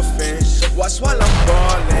offin'. Watch while I'm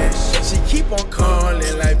ballin'. She keep on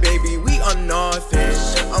calling like, baby, we are nothing.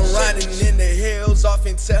 I'm riding in the hills off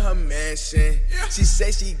into her mansion. She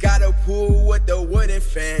say she got a pool with the wooden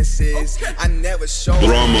fences. I never show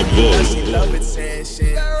Drama her, Boy. she love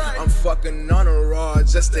attention. I'm fucking on a raw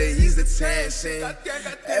just to ease the tension.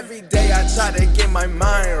 Every day I try to get my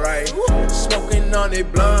mind right. Smoking on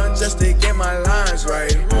it blunt just to get my lines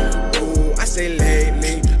right. Ooh, I say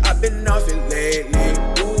lately, I've been off it lately.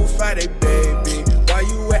 Ooh, Friday, baby, why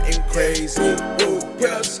you acting crazy? Ooh, pull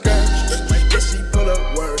up skirt, my bitch, she pull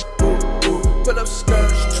up work. Ooh, ooh, pull up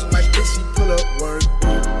skirt, my bitch, she pull up work. Ooh,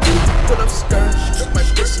 ooh, pull up skirt, my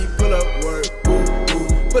bitch, she pull up work. Ooh,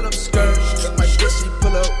 ooh, pull up skirt, my bitch, she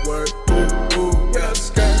pull up work. Ooh, ooh, pull up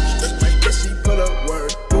skirt, my bitch, she pull up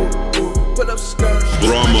work. Ooh, ooh, pull up skirt,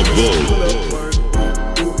 Drama Boy.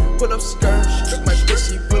 pull up skirt, my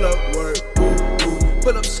bitch, she pull up work. Ooh, ooh,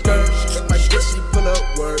 pull up skirt, my bitch, she pull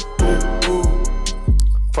up work. Ooh, ooh.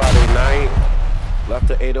 Friday night, left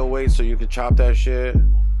the 808 so you could chop that shit.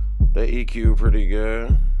 The EQ pretty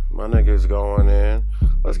good. My niggas going in.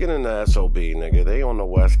 Let's get into SOB, nigga. They on the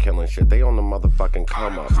West killing shit. They on the motherfucking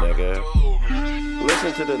come up, nigga.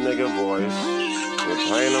 Listen to the nigga voice. We're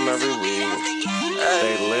playing them every week.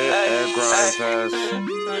 They lit at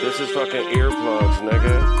Grimefest. This is fucking Earplugs,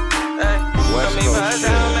 nigga. West Coast shit.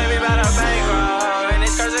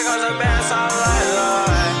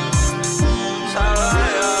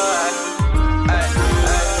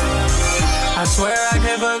 I swear I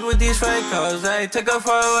can't fuck with these fake hoes. They took a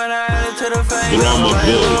photo and I added to the fake hoes.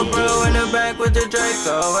 Little bro in the back with the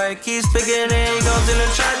Draco. Hey, keep speaking in, he goes in the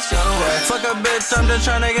church. Fuck a bitch, I'm just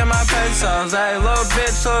tryna get my pesos. Hey, little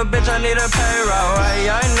bitch, I need a payroll. Hey,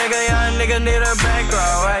 young nigga need a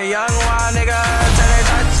bankroll. Hey, young wild nigga, turn it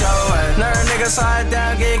touch. Nerd nigga slide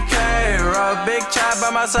down, get K-roll. Big chop by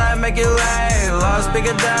my side, make it lay low. Speak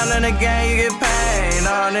it down in the game, you get paid.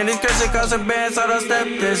 On any Christian cost a band, so don't step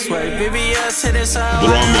this way. VVS hit it sound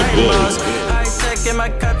like rainbows. I ain't taking my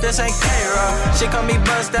cup, this ain't K-roll. She call me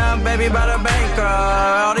bust down, baby, by the bankroll.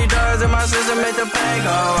 All these drugs in my system make the pain go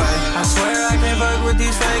away. I swear I can't fuck with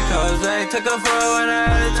these fake hoes. They took a photo and I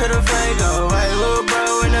added to the fake hoe. Hey, little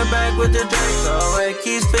bro in the back with the Draco. Hey,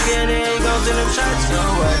 keep speaking in, he goes in them shots, no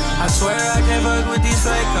way. I swear I can't fuck with these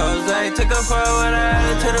fake hoes. They took a photo and I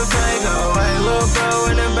added to the fake hoe. Hey, little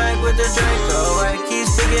bro in the back with the Draco. Hey, keep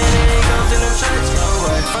speaking in, he goes in them shots, no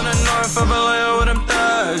way. From the north of Vallejo with them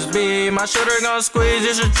thugs be. My shooter gon' squeeze,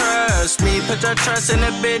 you should trust me. Put your trust in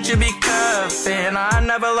a bitch, you be cuffin'. I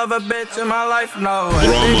never love a bitch in my life, no way.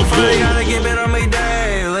 Big free, gotta keep it on me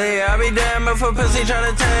daily. I be damn if a pussy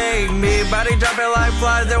tryna take me. Body dropping like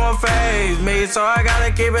flies, they won't faze me. So I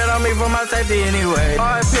gotta keep it on me for my safety anyway.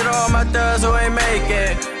 R.I.P. to all my thugs who ain't make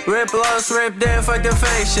it. Rip lost, rip dead, fuck the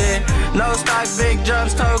fake shit. No stock, big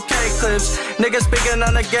jumps, toe cake clips. Niggas speaking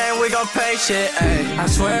on the game, we gon' pay shit, ayy. I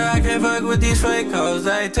swear I can't fuck with these fake hoes.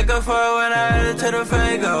 They took a photo and I added to the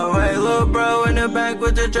fake hoe. Hey, little bro in the back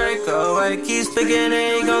with the Draco. Hey, keep speaking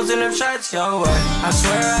in, he goes in them shots, yo, way. I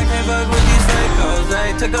swear I can't fuck with these fake hoes.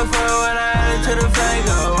 They took a photo and I added to the fake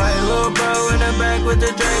hoe. Hey, little bro in the back with the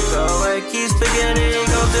Draco. Hey, keep speaking in, he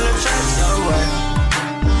goes in them shots, yo, way.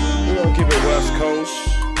 We gon' keep it West Coast.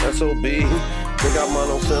 SOB, they got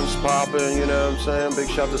Mono Sims poppin', you know what I'm saying? Big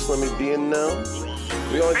shout to Slimmy B and them.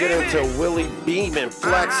 We gonna get into Willie Beeman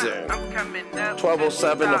flexing.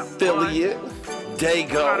 1207 affiliate.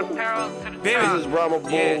 Dago. This is Brahma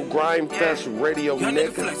Bull, Grime Fest Radio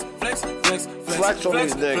niggas. Flex on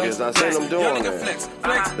these niggas, I seen them doing it.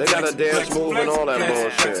 They got a dance move and all that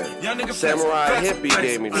bullshit. Samurai Hippie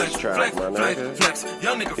gave me this track, my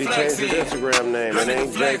nigga. He changed his Instagram name, it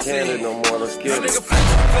ain't Jake Handed no more, let's get it.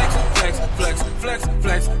 Flex.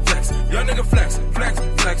 Young nigga flex.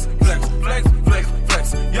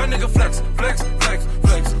 Young nigga flex.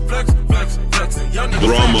 Young nigga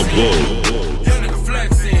Drama Bull. Young nigga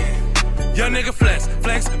flexing. Young nigga flex.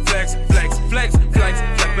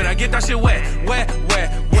 But I get that shit wet.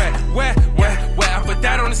 I put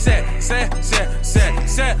that on the set.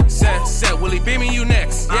 Willie beaming you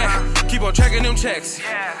next. Yeah. Keep on tracking them checks.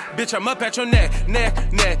 Bitch, I'm up at your neck.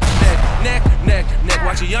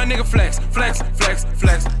 Watch a young nigga flex.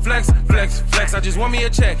 I just want me a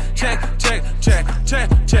check.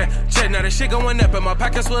 Now the shit going up and my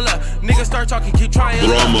pockets will up. Niggas start talking, keep trying.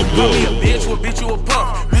 Call me a bitch, will beat you a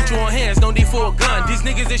pump. Beat you on hands, no need for a gun. These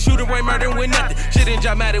niggas is shooting, right, murdering with nothing. Shit ain't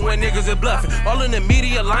dramatic when niggas is bluffing. All in the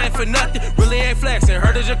media lying for nothing. Really ain't flexing.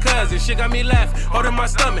 Heard as your cousin, shit got me laughing. Holding my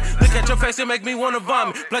stomach. Look at your face, it make me wanna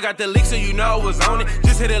vomit. Plug out the leak so you know I was on it.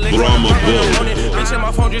 Just hit a link on it. Bitch in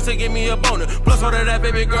my phone just to give me a boner. Plus all of that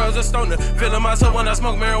baby girl's a stoner. Feeling myself when I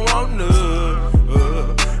smoke marijuana.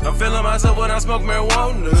 I'm feeling myself when I smoke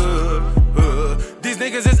marijuana. These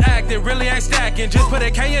niggas is acting, really ain't stacking. Just put a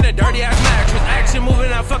K in a dirty ass mattress. Action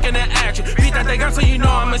moving out, fucking that action. Beat that thing up so you know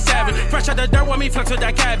I'm a savage. Fresh out the dirt, want me flex with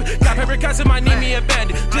that cabin. Got paper cuts in my need me a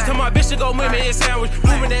bandit. Just tell my bitch to go make me a sandwich.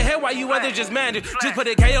 Moving the head while you others just manage. Just put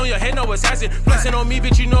a K on your head, no assassin. Flexing on me,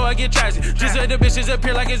 bitch, you know I get tragic. Just let the bitches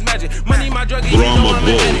appear like it's magic. Money my drug, you know I'm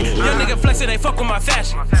an addict. Young nigga flexing, they fuck with my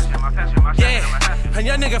fashion. Yeah, and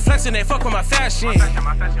young nigga flexing, they fuck with my fashion.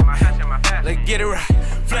 Let's get it right.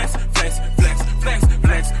 Flex.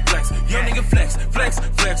 Young nigga flex. Young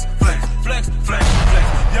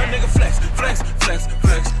nigga flex.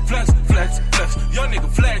 Young nigga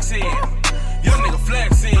flexing. Young nigga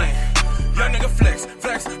flexing. Young nigga flex.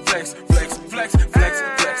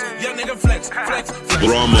 Young nigga flex.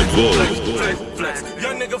 Drama Bull.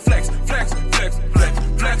 Young nigga flex.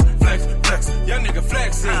 Young nigga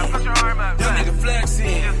flexing. Young nigga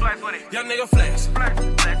flexing. Young nigga flex.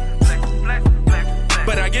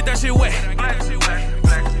 But I get that shit wet.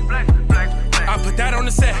 I put that on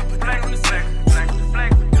the set.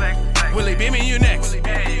 Willie beaming you next.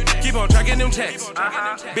 Keep on tracking them checks.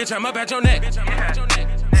 Bitch, I'm up at your neck.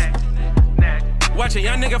 Watch a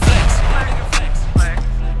young nigga flex.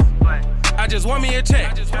 I just want me a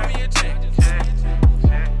check.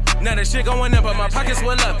 Now the shit going up, but my pockets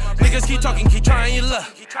will up. Niggas keep talking, keep trying your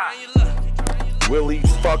luck. Willie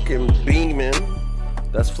fucking beaming.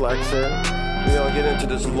 That's flexing. We gonna get into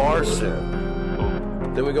this Larson.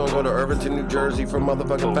 Then we're gonna go to Irvington, New Jersey for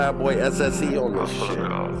motherfucking Fat Boy SSE on this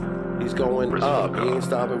shit. He's going up. He ain't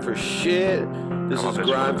stopping for shit. This is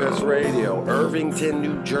Grindfest Radio, Irvington,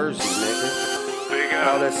 New Jersey, nigga.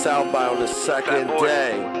 Out at South by on the second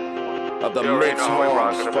day of the Mixed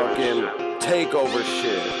Horse fucking takeover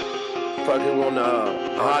shit. Fucking on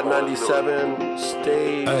the Hot 97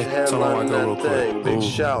 stage, headlining that thing. Big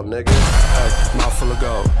shout, nigga. Hey, mouth full of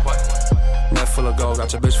gold. Net full of gold,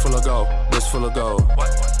 got your bitch full of gold. Wrist full of gold.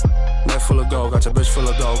 Net full of gold, got your bitch full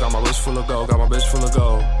of gold. Got my wrist full of gold, got my bitch full of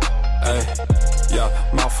gold. Hey, yeah,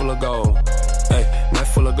 mouth full of gold. Hey, net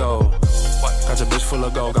full of gold. Got your bitch full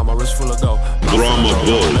of gold, got my wrist full of gold. Drama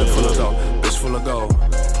Boy. Net full of gold, bitch full of gold.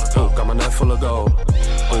 Ooh, got my net full of gold.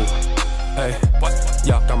 Ooh, hey,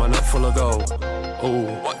 yeah, got my net full of gold. Ooh,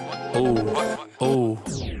 ooh, ooh,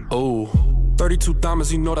 ooh. 32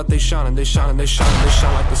 diamonds, you know that they shining, they shining, they shining, they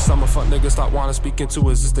shine like the summer. Fuck niggas stop wanting to speak into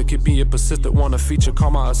assistant. Keep being persistent, wanna feature,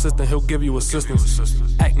 call my assistant, he'll give you assistance.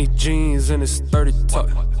 Acne jeans and it's 30 tuck.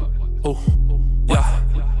 Ooh, yeah,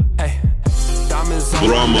 hey. Diamonds on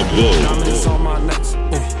my neck, diamonds on my neck.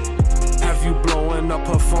 Ooh, have you blowing up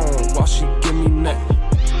her phone while she give me neck?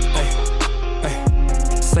 Hey,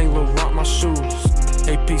 hey. Saint Laurent my shoes,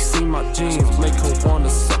 APC my jeans, make her wanna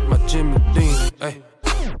suck my Jimmy Dean. Hey,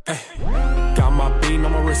 hey. Got my bean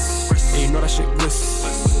on my wrist, and you know that shit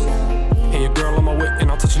gliss. And your girl on my whip,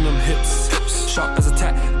 and I'm touching them hips. Sharp as a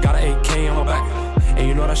tack, got an AK on my back, and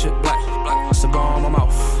you know that shit black. Cigar on my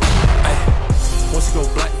mouth. Ay. Once you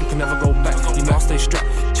go black, you can never go back. You know I stay strapped,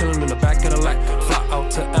 chillin' in the back of the lack. Fly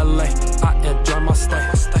out to LA, I enjoy my stay.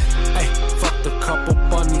 Ay, fucked a couple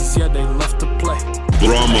bunnies, yeah, they left to play.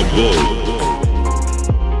 Drama Boy.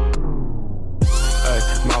 Ay,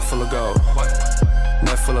 mouth full of gold.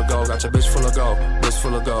 Net full of gold, got your bitch full of gold. Wrist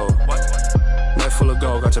full of gold. Net full of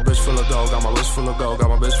gold, got your bitch full of gold. Got my wrist full of gold, got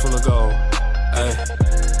my bitch full of gold. Ay,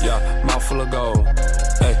 yeah, mouth full of gold.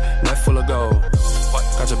 Ay, net full of gold.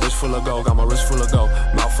 Got your bitch full of gold, got my wrist full of gold.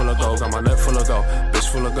 Mouth full of gold, got my net full of gold. Bitch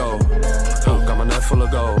full of gold. Ooh, got my net full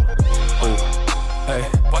of gold. Ooh, hey,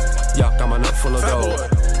 yeah, got my net full of gold.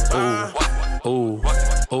 Ooh, ooh,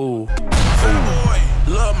 ooh, ooh.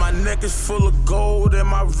 Love, my neck is full of gold and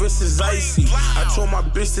my wrist is icy. I told my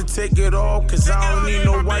bitch to take it off, cause I don't need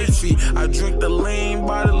no wifey. I drink the lean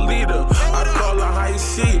by the liter, I call her high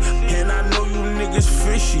C. And I know you niggas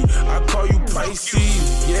fishy, I call you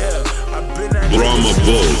Pisces. Yeah, I've been at Drama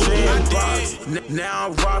Boy. Now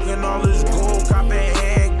I'm rocking all this gold, copping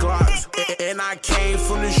hand glocks. And I came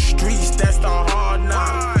from the streets, that's the hard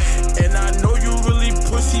knock. And I know you really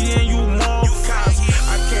pussy and you more cops.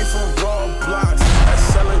 I came from raw blocks.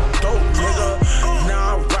 Selling dope, nigga.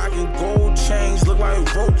 Now I'm rocking gold chains, look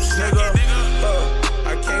like ropes, nigga.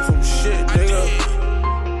 I came from shit, nigga.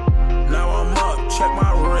 Now I'm up, check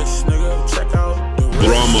my wrist, nigga. Check out the wrist.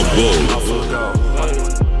 Drama Boy. Mouth full of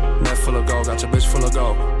gold. Net full of gold, got your bitch full of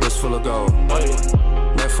gold. Wrist full of gold.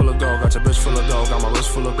 Net full of gold, got your bitch full of gold. Got my wrist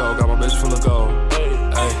full of gold, got my bitch full of gold.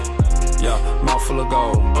 Hey, yeah, mouth full of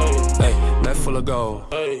gold. Hey, net full of gold.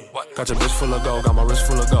 Got your bitch full of gold, got my wrist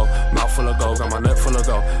full of gold. Mouth full of gold, got my net full of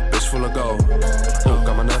gold. Bitch full of gold. Ooh,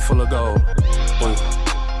 got my net full of gold. Ooh,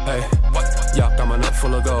 hey, yeah, got my net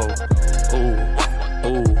full of gold. Ooh,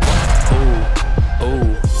 ooh, ooh,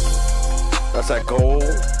 ooh. That's that gold,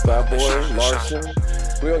 Fat Boy, Larson.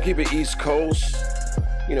 We're gonna keep it East Coast.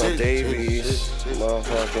 You know, Davies,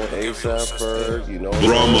 motherfucking ASAP Ferg, you know.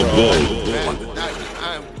 Drama Boy.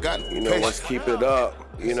 You know, let's keep it up.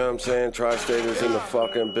 You know what I'm saying? Tri-State is in the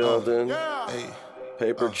fucking building.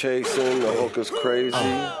 Paper chasing, the hook is crazy.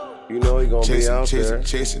 You know he gonna be out there.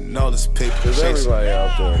 Chasing all this paper. There's everybody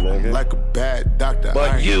out there, nigga. Like a bad doctor.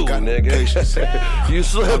 But you, nigga. You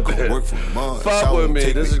slipping. Fuck with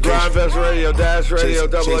me. This is Grindfest Radio, Dash Radio,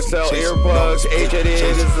 Double XL, Earbuds, 888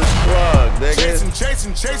 is this plug,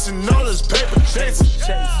 nigga. Chasing all this paper.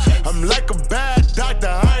 Chasing. I'm like a bad doctor.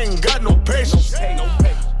 I ain't got no patience.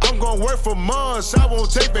 I'm gonna work for months, I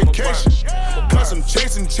won't take vacation. Cause I'm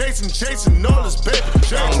chasing all this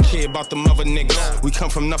paper. I don't care about them other niggas. We come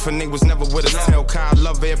from nothing, they was never with us. Tell Kyle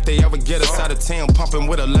love it if they ever get us out of town, pumping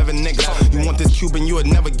with 11 niggas. You want this Cuban, you would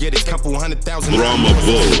never get it. Couple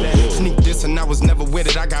 $100,000. Sneak this and I was never with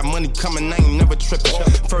it. I got money coming, I ain't never tripping.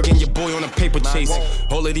 Ferg and your boy on a paper chasing.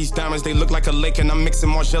 All of these diamonds, they look like a lake, and I'm mixing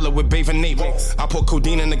Margiela with bathing Nate. I pour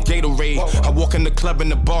codeine in the Gatorade. I walk in the club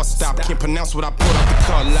and the bar stop. Can't pronounce what I pulled out the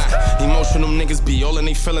car lot. Emotional niggas be all in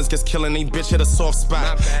they feelings, gets killing they bitch at a soft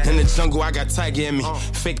spot. In the jungle, I got Tiger in me.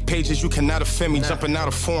 Fake pages, you cannot offend me. Jumping out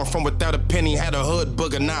of form from without a penny. Had a hood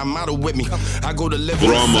booger, now I'm out with me. I go to live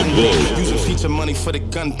on Sunday, using feature money for the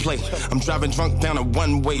gunplay. I'm driving drunk down a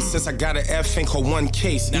one way since I got an F ain't called one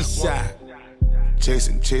case. East side.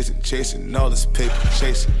 Chasing all this paper,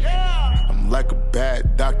 chasing. I'm like a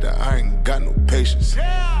bad doctor, I ain't got no patience.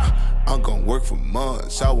 I'm gon' work for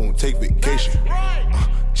months, I won't take vacation.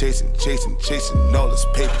 Chasing all this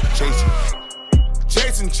paper, chasing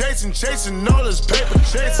all this paper,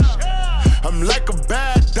 chasing. I'm like a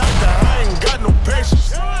bad doctor, I ain't got no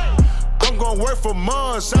patience. I'm gon' work for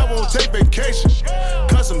months, I won't take vacation.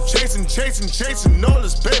 Cause I'm chasing all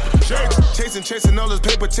this paper, chasing all this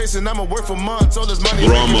paper, chasing. I'ma work for months, all this money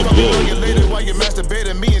making fucking on you later while you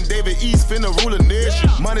masturbating. Me and David East finna rule a nation.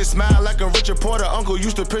 Money smile like a Richard Porter. Uncle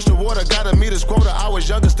used to pitch the water, gotta meet his quota. I was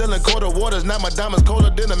younger, still in colder waters. Now my diamonds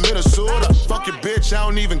colder than a Minnesota. Fuck your bitch, I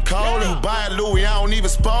don't even call her. You buy a Louis, I don't even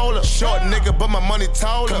spoil her. Short nigga, but my money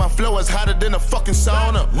taller. My flow is hotter than a fucking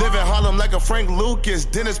sauna. Live in Harlem like a Frank Lucas.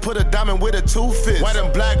 Dennis put a diamond with a two-fist. White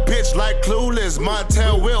and black bitch like Clueless.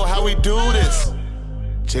 Montel Will, how we do this?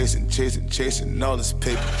 Chasing all this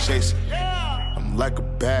paper, chasing. I'm like a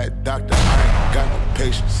bad doctor, I ain't got no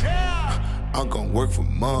patience. I'm gon' work for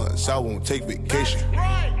months, I won't take vacation.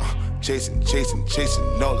 Chasing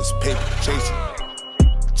all this paper, chasing.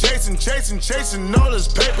 Chasing all this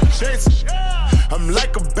paper, chasing. I'm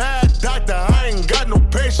like a bad doctor, I ain't got no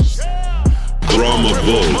patience. Drama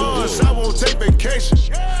Boy. I won't take vacation.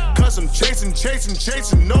 Cause I'm chasing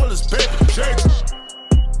all this paper, chasing.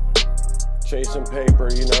 Chasing paper,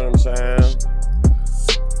 you know what I'm saying?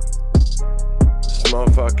 This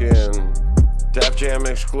motherfucking Def Jam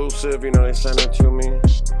exclusive, you know they sent it to me.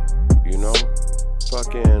 You know?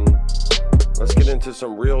 Fucking, let's get into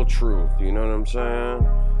some real truth, you know what I'm saying?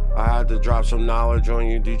 I had to drop some knowledge on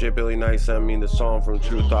you. DJ Billy Knight sent me the song from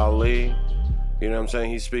Truth Ali. You know what I'm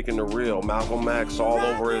saying? He's speaking the real. Malcolm X all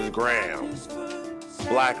over his gram.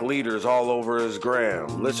 Black leaders all over his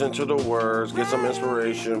gram. Listen to the words, get some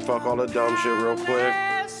inspiration, fuck all the dumb shit real quick,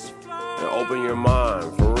 and open your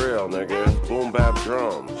mind, for real, nigga. Boom bap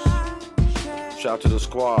drums. Shout to the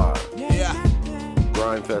squad. Yeah.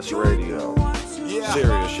 Grindfest Radio. Yeah.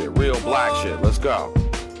 Serious shit, real black shit. Let's go.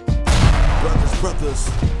 Brothers.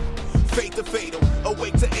 Fate to fatal,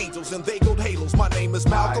 awake to angels and they go halos. My name is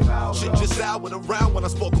Malcolm. Shit just soured around when I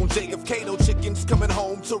spoke on JFK. No chickens coming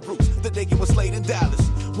home to roost. The day it was laid in Dallas.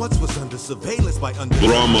 Once was under surveillance by under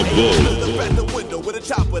Drama Boy. Look at the window with a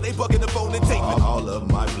chopper. They bugging the phone and taping all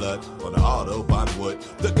of my blood on the Autobahn wood.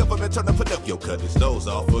 The government turned to Pinocchio, cut his nose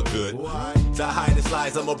off for good. To hide his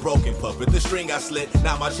lies, I'm a broken puppet. The string I slit,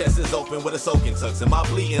 now my chest is open with a soaking tucks and my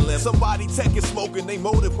bleeding limb. Somebody tech is smoking. They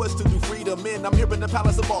motive was to do freedom in. I'm here in the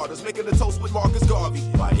Palace of Martyrs, making the toast with Marcus Garvey.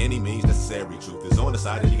 By any means necessary, truth is on the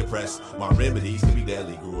side that you can press. My remedies can be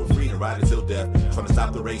deadly. Grew up free and ride until death. Trying to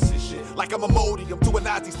stop the racist shit. Like I'm a modium to a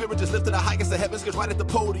Nazi spirit just lifted the highest of heavens, cause right at the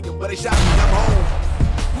podium. But they shot me, I'm home.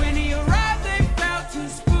 When he arrived, they felt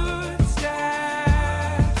his footsteps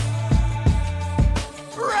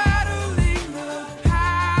rattling the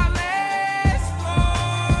palace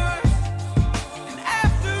floors. And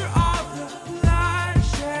after all the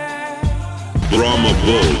bloodshed, Drama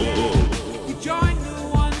Boy.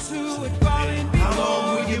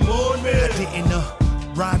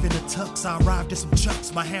 Arrived in a tux, I arrived in some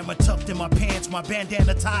chucks. My hammer tucked in my pants, my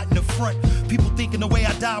bandana tied in the front. People thinking the way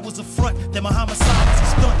I died was a front, that my homicide was a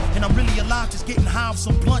stunt. And I'm really alive, just getting high on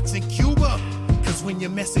some blunts in Cuba. Cause when your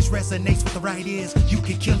message resonates with the right ears, you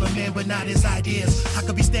can kill a man but not his ideas. I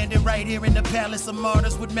could be standing right here in the Palace of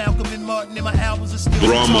Martyrs with Malcolm and Martin, and my albums are still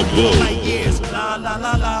Drama Boy. like years. La la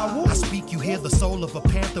la la. Woo. I speak, you hear the soul of a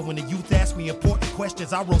panther. When the youth ask me important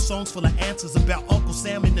questions, I wrote songs full of answers about Uncle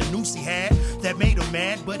Sam and the noose he had that made him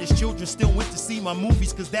mad, but his children still went to see my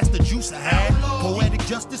movies cause that's the juice I had. Poetic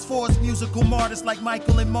justice for us musical martyrs like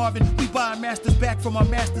Michael and Marvin. We buy our masters back from our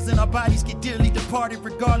masters and our bodies get dearly departed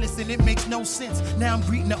regardless, and it makes no sense. Now I'm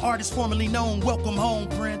greeting the artist formerly known. Welcome home,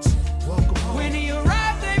 Prince. Welcome home. when he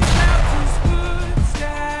arrived, they felt his footsteps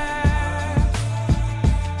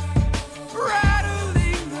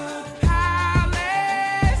rattling the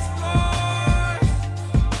palace floors.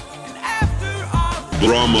 And after all the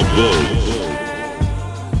Drama Boy.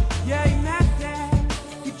 yeah, he met them.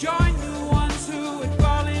 He joined the ones who had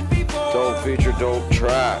fallen before. Dope feature, dope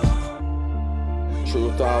track.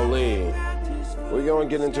 Truth Ali. We're gonna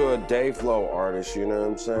get into a Dayflow artist, you know what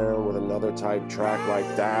I'm saying? With another type track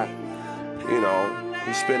like that. You know,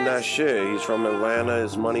 he's spitting that shit. He's from Atlanta,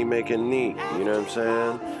 his money making neat, you know what I'm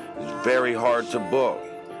saying? It's very hard to book.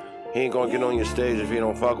 He ain't gonna get on your stage if he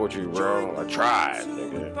don't fuck with you, bro. I tried,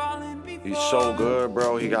 nigga. He's so good,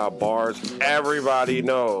 bro. He got bars. Everybody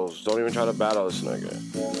knows. Don't even try to battle this nigga.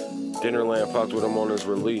 Dinnerland fucked with him on his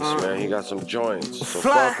release, man. He got some joints. So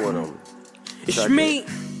fuck with him. It's Check me. it.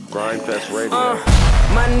 Grindfest Radio.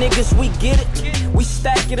 My niggas, we get it. We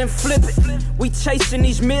stack it and flip it. We chasing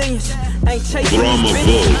these millions, ain't chasing these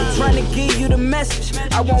bitches. I'm trying to give you the message.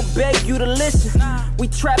 I won't beg you to listen. We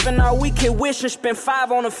trapping all weekend, wish and spend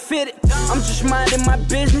 5 on a fitted. I'm just minding my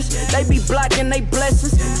business. They be blocking they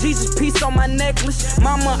blessings. Jesus piece on my necklace.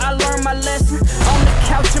 Mama, I learned my lesson. On the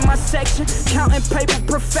couch in my section, counting paper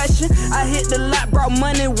profession. I hit the lot, brought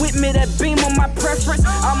money with me, that beam on my preference.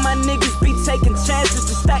 All my niggas be taking chances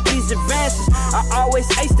to stack these advances. I always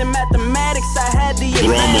aced in mathematics, I had the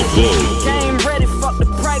advantage. Game ready, fuck the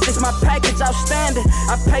practice, my package outstanding.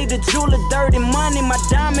 I paid the jeweler dirty money, my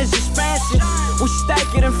diamonds is fancy. We stack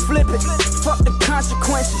it and flip it, fuck the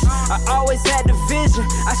consequences. I always had the vision,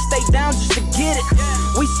 I stay down just to get it.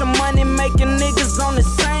 We some money making niggas on the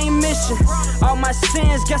same mission. All my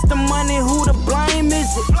sins, guess the money, who to blame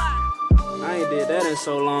is it? I ain't did that in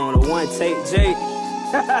so long, the one take Jake.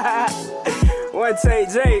 One take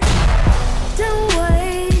Jake. Don't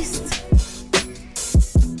waste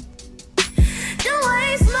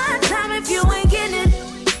my time if you ain't getting it.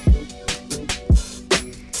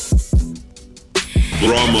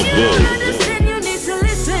 Drama Boy. Then you need to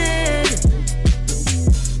listen.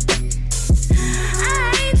 I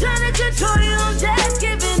ain't trying to control you, I'm just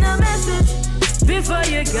giving a message. Before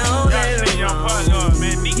you go later on,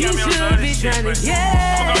 you should be trying to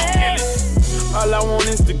get. All I want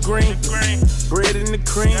is the green, bread in the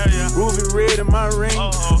cream, ruby red in my ring.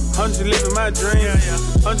 I'm just living my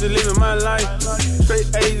dreams, I'm just living my life. Straight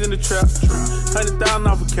A's in the trap, 100,000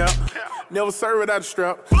 off a cap. Never serve without a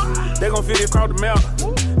strap. They gon' fit it across the map.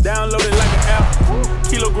 Download it like an app.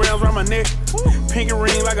 Kilograms around my neck. Pinky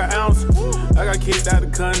ring like an ounce. I got kicked out the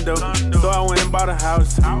condo, so I went and bought a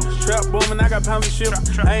house. Trap booming, I got pounds of shit.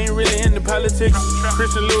 I ain't really into politics.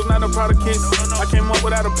 Christian Lou's not a product kid. I came up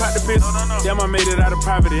without a pot to piss. Damn, I made it out of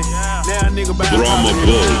poverty. Now a nigga buy a property.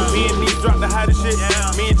 Me and these drop the hottest shit.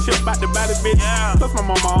 Me and Chip bout to buy the bitch. Plus my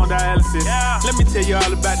mama on dialysis. Let me tell you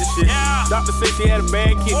all about this shit. Doctor said she had a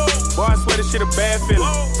bad kid. Boy, I swear this shit a bad feeling.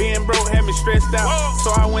 Being broke had me stressed out,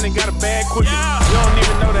 so I went and got a bag quick. You don't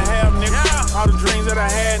even know the half, nigga. All the dreams that I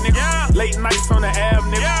had, nigga. Late nights on the Ave,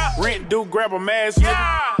 nigga. Rent due, grab a mask, nigga.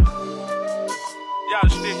 Y'all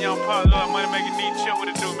still young part, love money making need chill with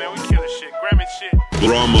it do, man. We killing shit, Grammy shit.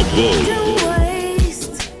 Drama Boy. Don't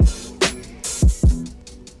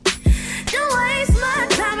waste my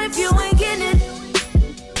time if you ain't getting it.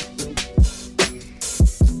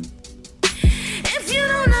 If you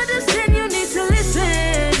don't understand, you need to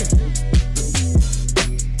listen.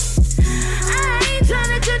 I ain't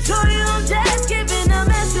trying to control you, I'm just giving a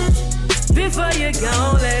message. Before you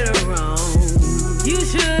go later on, you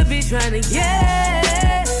should be trying to get.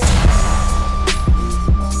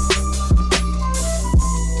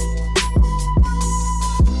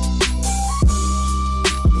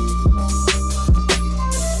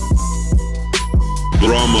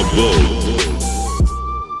 Drama Boy.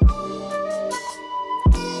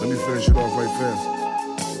 Let me finish it off right fast.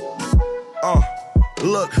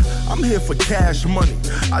 Look, I'm here for cash money.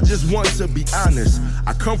 I just want to be honest.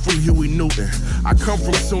 I come from Huey Newton. I come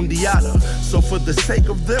from Sundiata. So for the sake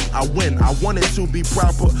of them, I win. I want it to be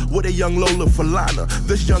proper with a young Lola Falana.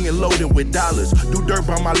 This young and loaded with dollars. Do dirt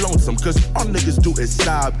by my lonesome, cause all niggas do is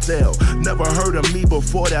sob tell. Never heard of me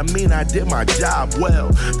before, that mean I did my job well.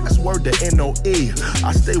 That's word to N-O-E.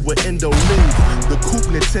 I stay with Endo Lee. The coupe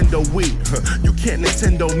Nintendo Wii. You can't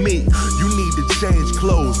Nintendo me. You need to change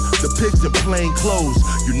clothes. The pigs are plain clothes.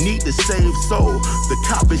 You need to save soul. The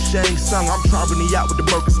cop is Shang Tsung. I'm driving the out with the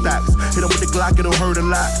Birkenstocks. Hit him with the Glock, it'll hurt a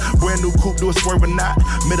lot. Brand new coupe, do a swerve or not.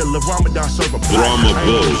 Middle of Ramadan, serve a pot.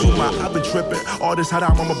 I've been tripping. All this hot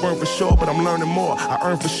I'ma burn for sure, but I'm learning more. I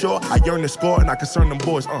earn for sure. I yearn to score, and I concern them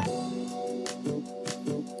boys.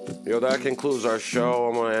 Yo, that concludes our show.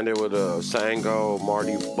 I'm gonna end it with a Sango,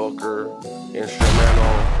 Marty Booker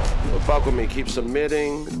instrumental. But fuck with me, keep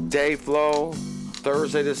submitting. Day Flow,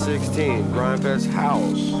 Thursday the 16th, Grindfest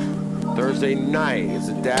House. Thursday night, it's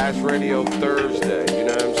a Dash Radio Thursday, you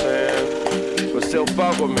know what I'm saying? But still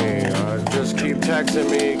fuck with me. Just keep texting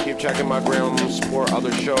me, keep checking my gram, support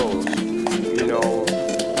other shows. You know,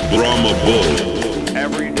 Drama Boy.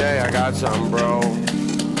 Every day I got something, bro.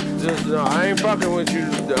 Just, I ain't fucking with you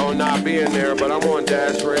on not being there, but I'm on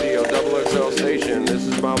Dash Radio, XXL station. This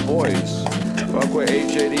is my voice. Fuck with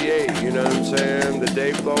H88, you know what I'm saying? The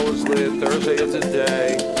Day Flow is lit, Thursday is a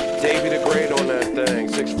day. Davey the Great on that thing,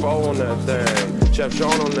 6-4 on that thing, Chef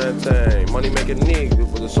Sean on that thing, Money Making Neek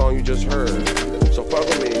for the song you just heard. So fuck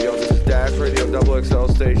with me, yo, this is Dash Radio,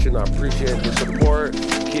 XXL station. I appreciate the support.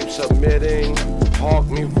 Keep submitting. Hawk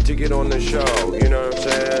me to get on the show, you know what I'm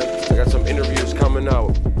saying? I got some interviews coming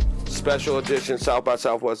out. Special edition South by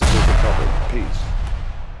Southwest edition coming. Peace.